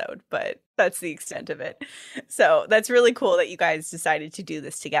episode, but that's the extent of it. So that's really cool that you guys decided to do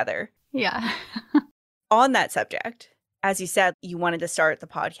this together. Yeah. On that subject, as you said, you wanted to start the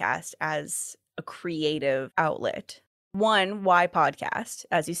podcast as a creative outlet. One, why podcast?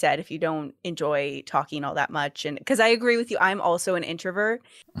 As you said, if you don't enjoy talking all that much. And because I agree with you, I'm also an introvert.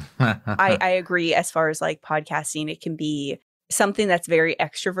 I agree as far as like podcasting, it can be something that's very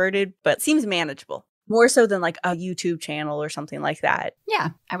extroverted, but seems manageable. More so than like a YouTube channel or something like that. Yeah,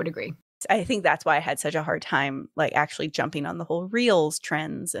 I would agree. I think that's why I had such a hard time like actually jumping on the whole Reels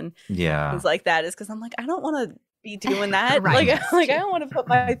trends and Yeah. things like that, is because I'm like, I don't want to be doing that. Right. Like I don't want to put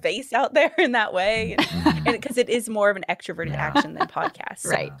my face out there in that way. Mhm. And because it is more of an extroverted Yeah. action than podcast. So,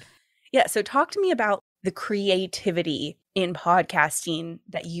 Right. yeah. So talk to me about the creativity in podcasting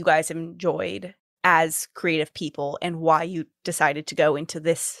that you guys have enjoyed as creative people and why you decided to go into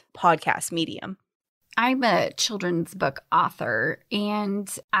this podcast medium. I'm a children's book author, and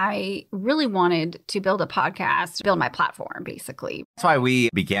I really wanted to build a podcast, build my platform, basically. That's why we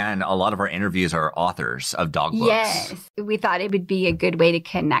began a lot of our interviews are authors of dog books. Yes. We thought it would be a good way to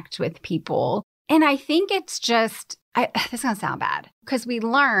connect with people. And I think it's just, this is going to sound bad because we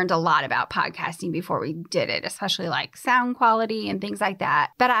learned a lot about podcasting before we did it, especially like sound quality and things like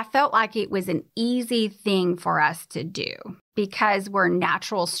that. But I felt like it was an easy thing for us to do because we're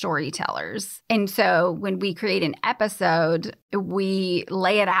natural storytellers. And so when we create an episode, we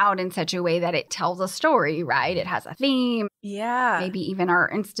lay it out in such a way that it tells a story, right? It has a theme. Yeah. Maybe even our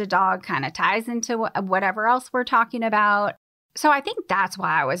Insta dog kind of ties into whatever else we're talking about. So I think that's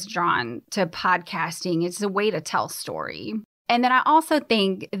why I was drawn to podcasting. It's a way to tell story. And then I also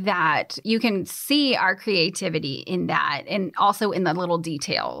think that you can see our creativity in that and also in the little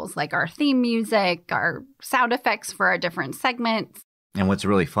details, like our theme music, our sound effects for our different segments. And what's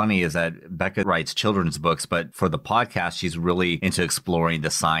really funny is that Becca writes children's books, but for the podcast, she's really into exploring the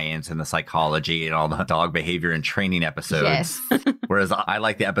science and the psychology and all the dog behavior and training episodes. Yes. Whereas I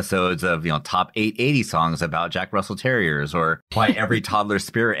like the episodes of, top 880 songs about Jack Russell Terriers or why every toddler's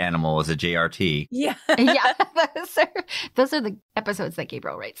spirit animal is a JRT. Yeah. Yeah, those are the episodes that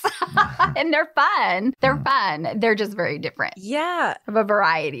Gabriel writes. And they're fun. They're fun. They're just very different. Yeah. Of a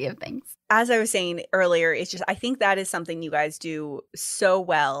variety of things. As I was saying earlier, it's just, I think that is something you guys do so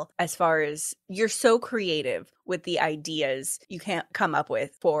well as far as you're so creative with the ideas you can't come up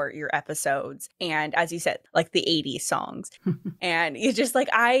with for your episodes. And as you said, like the 80s songs. And you just like,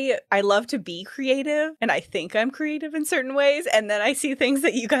 I love to be creative and I think I'm creative in certain ways. And then I see things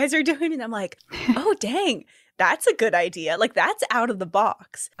that you guys are doing and I'm like, oh, dang, that's a good idea. Like that's out of the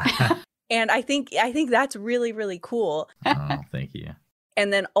box. And I think that's really, really cool. Oh, thank you.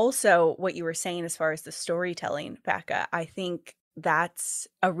 And then also what you were saying as far as the storytelling, Becca, I think that's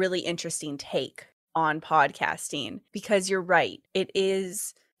a really interesting take on podcasting because you're right. It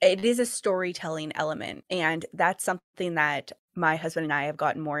is a storytelling element. And that's something that my husband and I have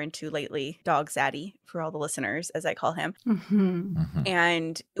gotten more into lately. Dog Zaddy, for all the listeners, as I call him. Mm-hmm. Mhm.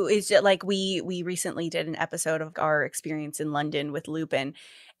 And it's just like we recently did an episode of our experience in London with Lupin.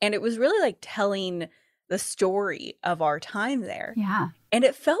 And it was really like telling the story of our time there. Yeah. And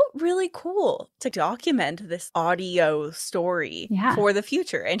it felt really cool to document this audio story for the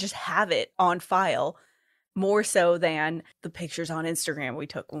future and just have it on file more so than the pictures on Instagram we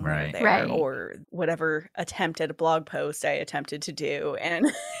took when we were there Right. or whatever attempt at a blog post I attempted to do and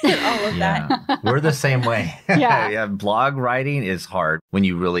all of that. Yeah. We're the same way. Yeah. Blog writing is hard when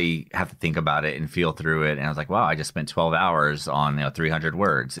you really have to think about it and feel through it. And I was like, wow, I just spent 12 hours on 300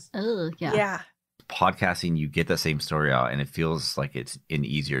 words. Oh, yeah. Yeah. Podcasting, you get the same story out and it feels like it's an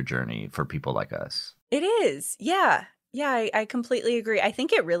easier journey for people like us. It is. Yeah. Yeah, I completely agree. I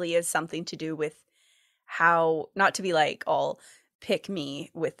think it really is something to do with how, not to be like all pick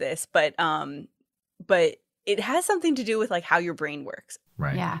me with this, but it has something to do with like how your brain works.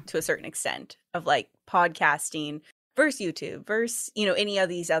 Right. Yeah. to a certain extent of like podcasting versus YouTube versus, any of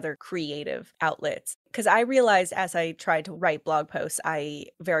these other creative outlets. Because I realized as I tried to write blog posts, I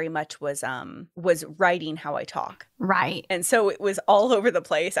very much was writing how I talk. Right. And so it was all over the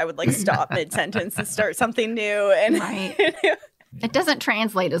place. I would like stop mid-sentence and start something new. And Right. It doesn't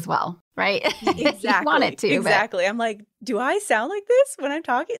translate as well, right? Exactly. You want it to. Exactly. I'm like, do I sound like this when I'm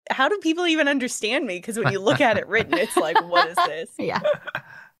talking? How do people even understand me? Because when you look at it written, it's like, what is this? But yeah.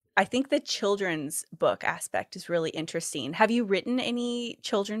 I think the children's book aspect is really interesting. Have you written any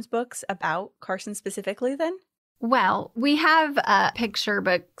children's books about Carson specifically then? Well, we have a picture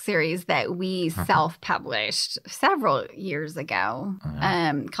book series that we self-published several years ago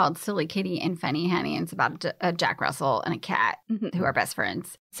called Silly Kitty and Funny Honey. And it's about a Jack Russell and a cat who are best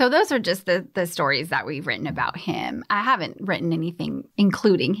friends. So those are just the stories that we've written about him. I haven't written anything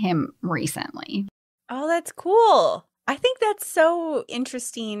including him recently. Oh, that's cool. I think that's so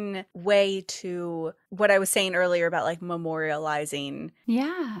interesting way to what I was saying earlier about like memorializing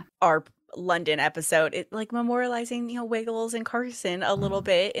our London episode. It like memorializing, Wiggles and Carson a little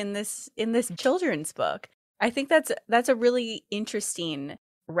bit in this children's book. I think that's a really interesting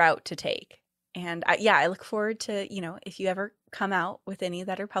route to take. And I look forward to, if you ever come out with any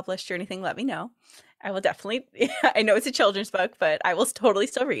that are published or anything, let me know. I will definitely, I know it's a children's book, but I will totally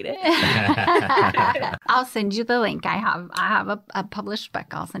still read it. I'll send you the link. I have a published book.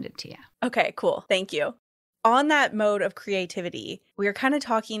 I'll send it to you. Okay, cool. Thank you. On that mode of creativity, we were kind of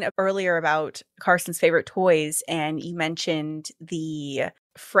talking earlier about Carson's favorite toys, and you mentioned the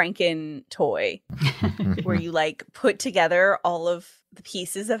Franken toy where you like put together all of the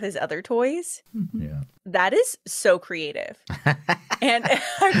pieces of his other toys. Yeah. That is so creative. And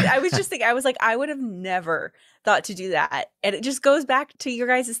I was just thinking, I was like, I would have never thought to do that. And it just goes back to your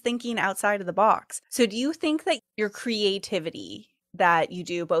guys' thinking outside of the box. So do you think that your creativity that you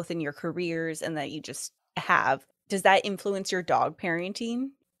do both in your careers and that you just have, does that influence your dog parenting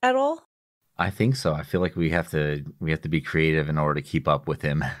at all? I think so. I feel like we have to be creative in order to keep up with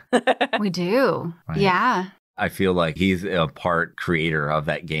him. We do. Right. Yeah. I feel like he's a part creator of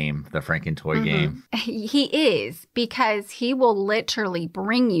that game, the Franken toy game. He is, because he will literally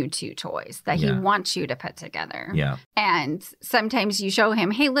bring you two toys that he wants you to put together. Yeah. And sometimes you show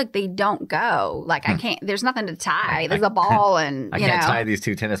him, hey, look, they don't go. Like, I can't, there's nothing to tie. There's a ball and, I can't tie these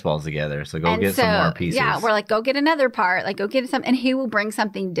two tennis balls together. So go get some more pieces. Yeah. We're like, go get another part. Like, go get some. And he will bring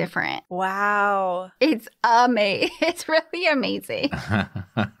something different. Wow. It's amazing. It's really amazing.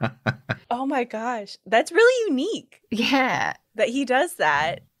 Oh my gosh. That's really unique. Yeah. That he does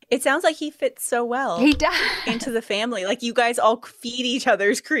that. It sounds like he fits so well. He does. Into the family. Like you guys all feed each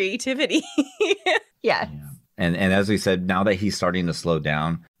other's creativity. Yeah. And as we said, now that he's starting to slow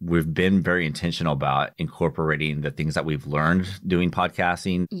down, we've been very intentional about incorporating the things that we've learned doing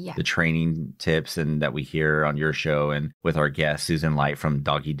podcasting, the training tips and that we hear on your show and with our guest, Susan Light from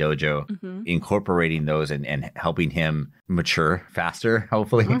Doggy Dojo, incorporating those and helping him mature faster,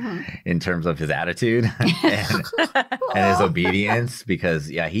 hopefully, in terms of his attitude and his obedience, because,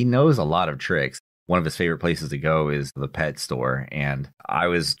 he knows a lot of tricks. One of his favorite places to go is the pet store. And I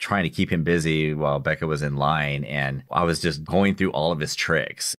was trying to keep him busy while Becca was in line. And I was just going through all of his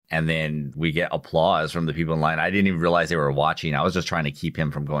tricks. And then we get applause from the people in line. I didn't even realize they were watching. I was just trying to keep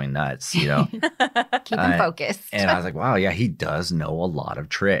him from going nuts, Keep him focused. And I was like, wow, he does know a lot of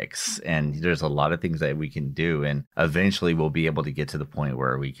tricks. And there's a lot of things that we can do. And eventually we'll be able to get to the point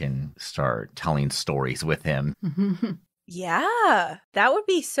where we can start telling stories with him. Yeah, that would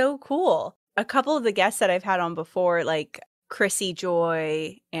be so cool. A couple of the guests that I've had on before, like Chrissy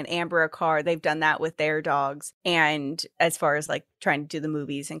Joy and Amber Akar, they've done that with their dogs. And as far as like trying to do the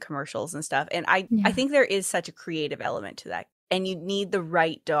movies and commercials and stuff. And I think there is such a creative element to that. And you need the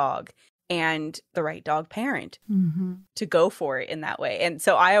right dog and the right dog parent to go for it in that way. And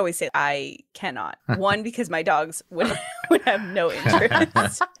so I always say I cannot. One, because my dogs would have no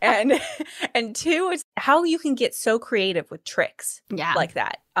interest. And two, it's how you can get so creative with tricks like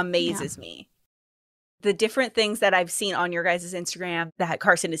that amazes me. The different things that I've seen on your guys' Instagram that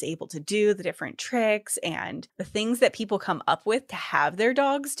Carson is able to do, the different tricks and the things that people come up with to have their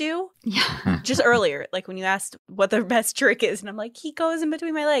dogs do. Yeah. Just earlier, like when you asked what the best trick is, and I'm like, he goes in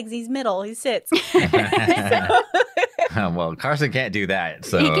between my legs. He's middle. He sits. Well, Carson can't do that.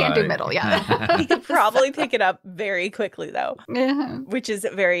 So he can't do middle, He could probably pick it up very quickly, though, which is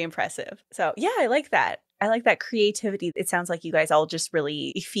very impressive. So, yeah, I like that. I like that creativity. It sounds like you guys all just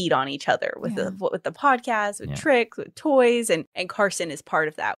really feed on each other with the podcast, with tricks, with toys, and Carson is part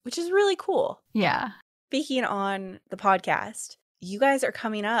of that, which is really cool. Yeah. Speaking on the podcast, you guys are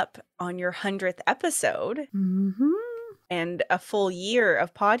coming up on your 100th episode. and a full year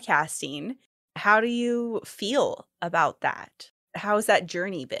of podcasting. How do you feel about that? How has that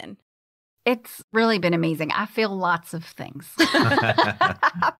journey been? It's really been amazing. I feel lots of things.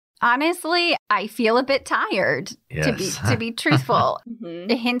 Honestly, I feel a bit tired, Yes. to be truthful.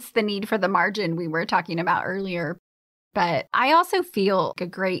 Mhm. Hence the need for the margin we were talking about earlier. But I also feel a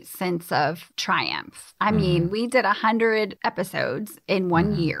great sense of triumph. I mean, we did 100 episodes in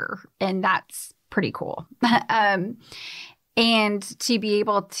 1 year, and that's pretty cool. And to be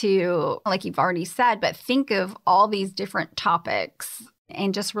able to, like you've already said, but think of all these different topics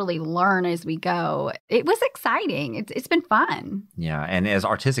and just really learn as we go. It was exciting. It's been fun. Yeah. And as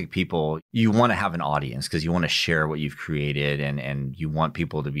artistic people, you want to have an audience because you want to share what you've created and you want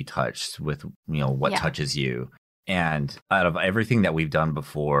people to be touched with, what touches you. And out of everything that we've done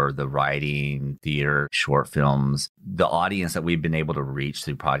before, the writing, theater, short films, the audience that we've been able to reach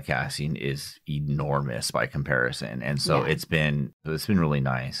through podcasting is enormous by comparison. And so it's been really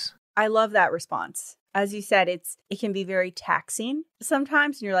nice. I love that response. As you said, it can be very taxing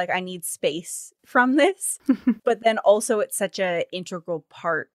sometimes. And you're like, I need space from this. But then also it's such an integral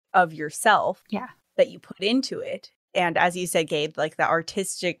part of yourself that you put into it. And as you said, Gabe, like the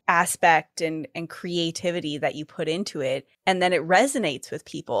artistic aspect and creativity that you put into it. And then it resonates with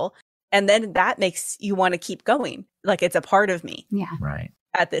people. And then that makes you want to keep going. Like it's a part of me. Yeah. Right.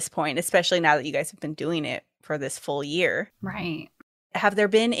 At this point, especially now that you guys have been doing it for this full year. Right. Have there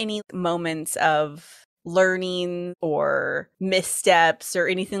been any moments of learning or missteps or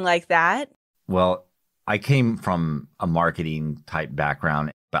anything like that? Well, I came from a marketing type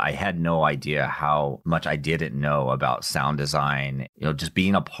background, but I had no idea how much I didn't know about sound design. Just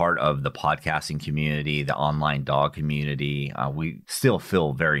being a part of the podcasting community, the online dog community, we still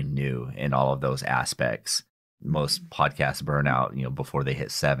feel very new in all of those aspects. Most podcasts burn out, before they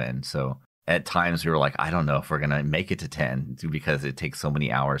hit 7. So at times we were like, I don't know if we're going to make it to 10 because it takes so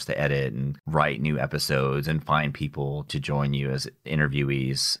many hours to edit and write new episodes and find people to join you as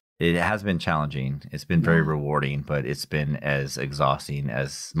interviewees. It has been challenging. It's been very rewarding, but it's been as exhausting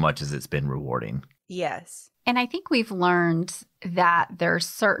as much as it's been rewarding. Yes. And I think we've learned that there are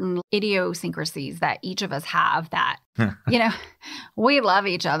certain idiosyncrasies that each of us have that, we love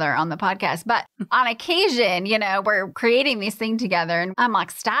each other on the podcast. But on occasion, we're creating this thing together and I'm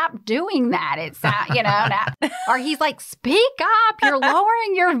like, stop doing that. It's, or he's like, speak up. You're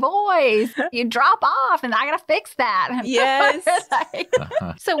lowering your voice. You drop off and I got to fix that. Yes.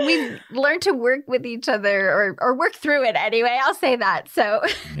 So we've learned to work with each other or work through it anyway. I'll say that. So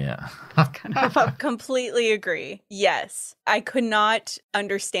yeah. I completely agree. Yes. I could not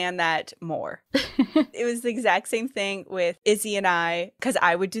understand that more. It was the exact same thing with Izzy and I, because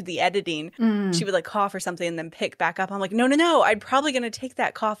I would do the editing. She would like cough or something and then pick back up. I'm like, no, I'm probably going to take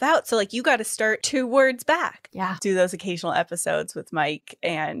that cough out. So like, you got to start 2 words back. Yeah. Do those occasional episodes with Mike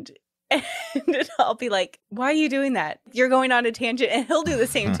and I'll be like, why are you doing that? You're going on a tangent. And he'll do the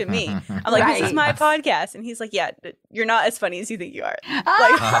same to me. I'm like, this is my podcast. And he's like, yeah, you're not as funny as you think you are.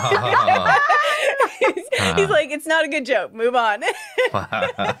 Like, he's like, it's not a good joke. Move on.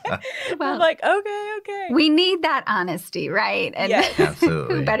 I'm like, okay. We need that honesty, right? And yes.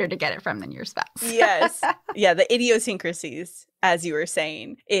 Absolutely. Who better to get it from than your spouse? Yes. Yeah, the idiosyncrasies, as you were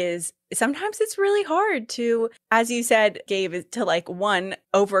saying, is sometimes it's really hard to, as you said, Gabe, to like, one,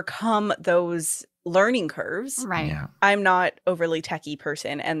 overcome those learning curves. Right. Yeah. I'm not overly techie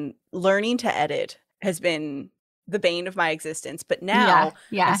person, and learning to edit has been the bane of my existence. But now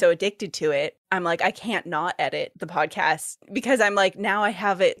I'm so addicted to it. I'm like, I can't not edit the podcast because I'm like, now I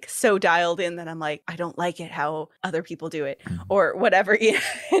have it so dialed in that I'm like, I don't like it how other people do it or whatever.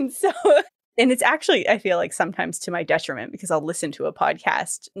 And so, and it's actually, I feel like sometimes to my detriment because I'll listen to a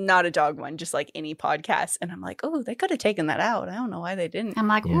podcast, not a dog one, just like any podcast. And I'm like, oh, they could have taken that out. I don't know why they didn't. I'm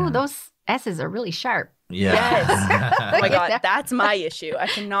like, ooh, those S's are really sharp. Yeah. Yes. Oh my God, that's my issue. I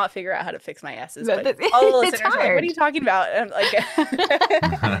cannot figure out how to fix my S's. But all the listeners are like, what are you talking about? And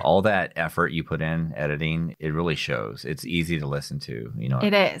I'm like, all that effort you put in editing, it really shows. It's easy to listen to,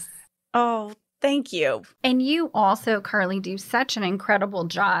 It is. Oh, thank you. And you also, Carly, do such an incredible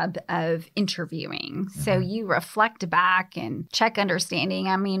job of interviewing. So you reflect back and check understanding.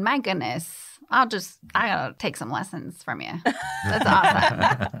 I mean, my goodness. I gotta take some lessons from you. That's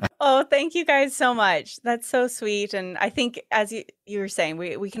awesome. Oh, thank you guys so much. That's so sweet. And I think, as you were saying,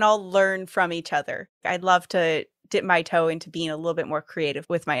 we can all learn from each other. I'd love to dip my toe into being a little bit more creative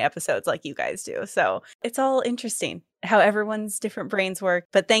with my episodes like you guys do. So it's all interesting how everyone's different brains work.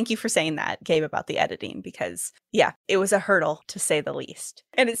 But thank you for saying that, Gabe, about the editing, because it was a hurdle to say the least.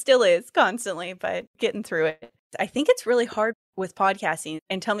 And it still is constantly, but getting through it. I think it's really hard with podcasting,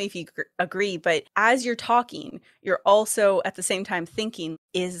 and tell me if you agree, but as you're talking, you're also at the same time thinking,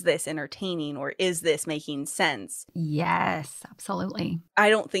 is this entertaining or is this making sense? Yes, absolutely. I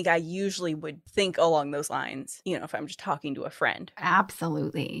don't think I usually would think along those lines, if I'm just talking to a friend.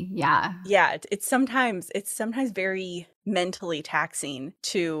 Absolutely. Yeah. Yeah, it's sometimes very mentally taxing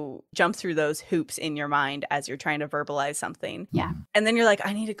to jump through those hoops in your mind as you're trying to verbalize something. Yeah. And then you're like,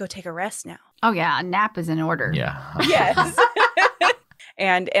 I need to go take a rest now. Oh, yeah. A nap is in order. Yeah. Yes.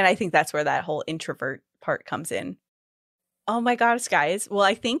 And I think that's where that whole introvert part comes in. Oh my gosh, guys. Well,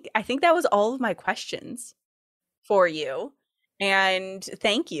 I think that was all of my questions for you. And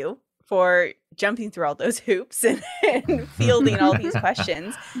thank you for jumping through all those hoops and fielding all these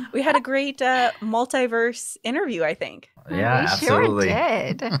questions. We had a great multiverse interview, I think. Yeah, we absolutely.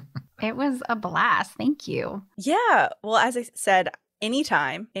 Sure did. It was a blast. Thank you. Yeah. Well, as I said,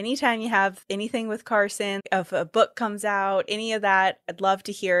 anytime you have anything with Carson, if a book comes out, any of that, I'd love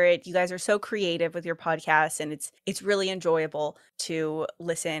to hear it. You guys are so creative with your podcast, and it's really enjoyable to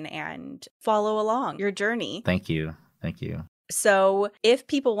listen and follow along your journey. Thank you. So if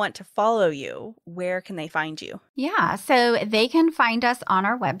people want to follow you, where can they find you? Yeah. So they can find us on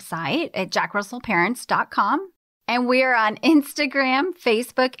our website at jackrussellparents.com. And we're on Instagram,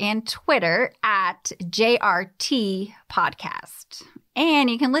 Facebook, and Twitter at JRT Podcast. And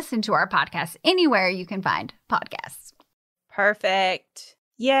you can listen to our podcast anywhere you can find podcasts. Perfect.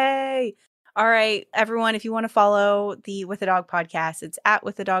 Yay. All right, everyone, if you want to follow the With a Dog podcast, it's at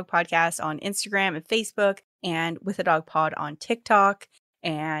With a Dog Podcast on Instagram and Facebook, and With a Dog Pod on TikTok.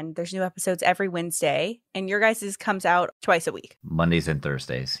 And there's new episodes every Wednesday. And your guys' comes out twice a week. Mondays and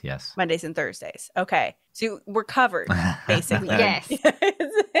Thursdays, yes. Mondays and Thursdays. Okay. So we're covered, basically. Yes.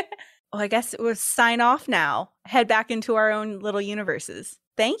 Well, I guess it was sign off now. Head back into our own little universes.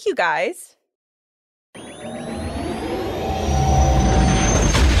 Thank you, guys.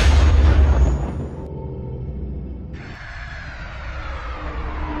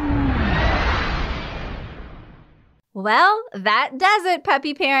 Well, that does it,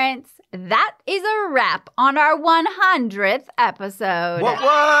 puppy parents. That is a wrap on our 100th episode. What?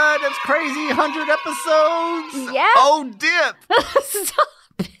 That's crazy. 100 episodes? Yeah. Oh, dip. Stop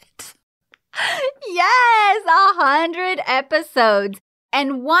it. Yes, 100 episodes.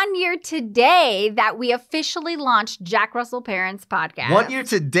 And 1 year today that we officially launched Jack Russell Parents Podcast. 1 year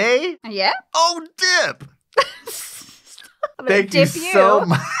today? Yeah. Oh, dip. Thank you so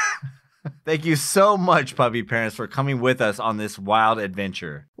much. Thank you so much, puppy parents, for coming with us on this wild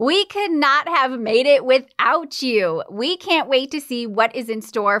adventure. We could not have made it without you. We can't wait to see what is in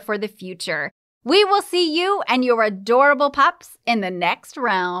store for the future. We will see you and your adorable pups in the next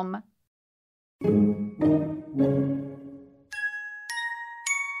realm.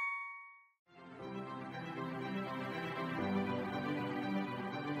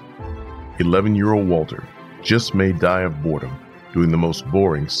 11-year-old Walter just may die of boredom during the most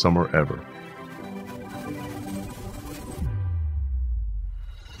boring summer ever.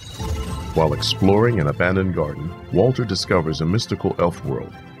 While exploring an abandoned garden, Walter discovers a mystical elf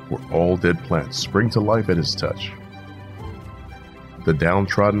world where all dead plants spring to life at his touch. The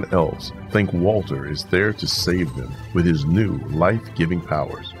downtrodden elves think Walter is there to save them with his new life-giving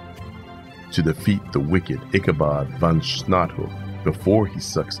powers, to defeat the wicked Ichabod van Snothulk before he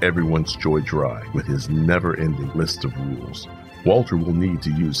sucks everyone's joy dry with his never-ending list of rules. Walter will need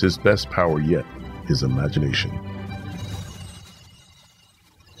to use his best power yet, his imagination.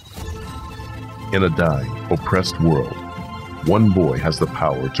 In a dying, oppressed world, one boy has the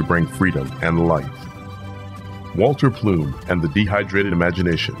power to bring freedom and life. Walter Plume and the Dehydrated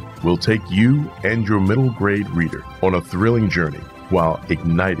Imagination will take you and your middle grade reader on a thrilling journey while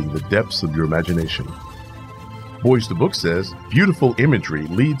igniting the depths of your imagination. Boys the Book says beautiful imagery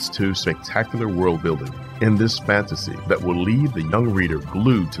leads to spectacular world building in this fantasy that will leave the young reader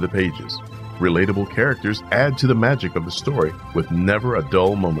glued to the pages. Relatable characters add to the magic of the story with never a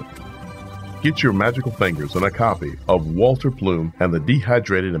dull moment. Get your magical fingers on a copy of Walter Plume and the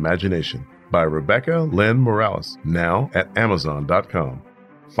Dehydrated Imagination by Rebecca Lynn Morales, now at Amazon.com.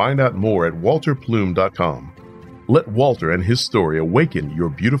 Find out more at walterplume.com. Let Walter and his story awaken your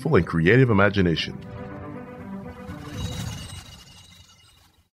beautiful and creative imagination.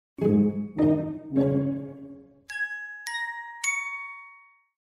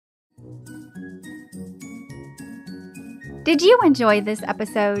 Did you enjoy this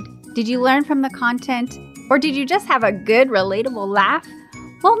episode? Did you learn from the content? Or did you just have a good, relatable laugh?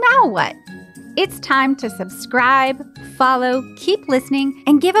 Well, now what? It's time to subscribe, follow, keep listening,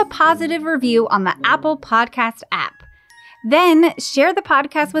 and give a positive review on the Apple Podcast app. Then share the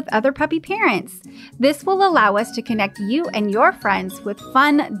podcast with other puppy parents. This will allow us to connect you and your friends with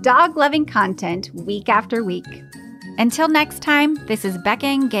fun, dog-loving content week after week. Until next time, this is Becca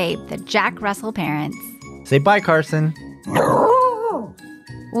and Gabe, the Jack Russell parents. Say bye, Carson.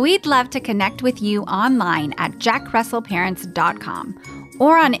 We'd love to connect with you online at jackrussellparents.com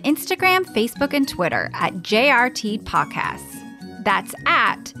or on Instagram, Facebook, and Twitter at JRT Podcasts. That's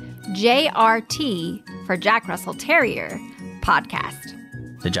at JRT for Jack Russell Terrier Podcast.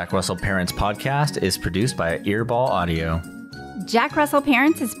 The Jack Russell Parents Podcast is produced by Earball Audio. Jack Russell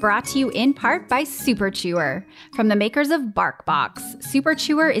Parents is brought to you in part by Super Chewer. From the makers of BarkBox, Super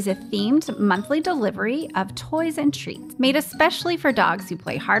Chewer is a themed monthly delivery of toys and treats made especially for dogs who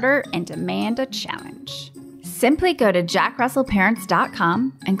play harder and demand a challenge. Simply go to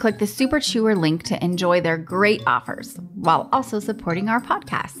jackrussellparents.com and click the Super Chewer link to enjoy their great offers while also supporting our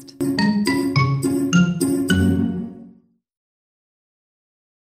podcast.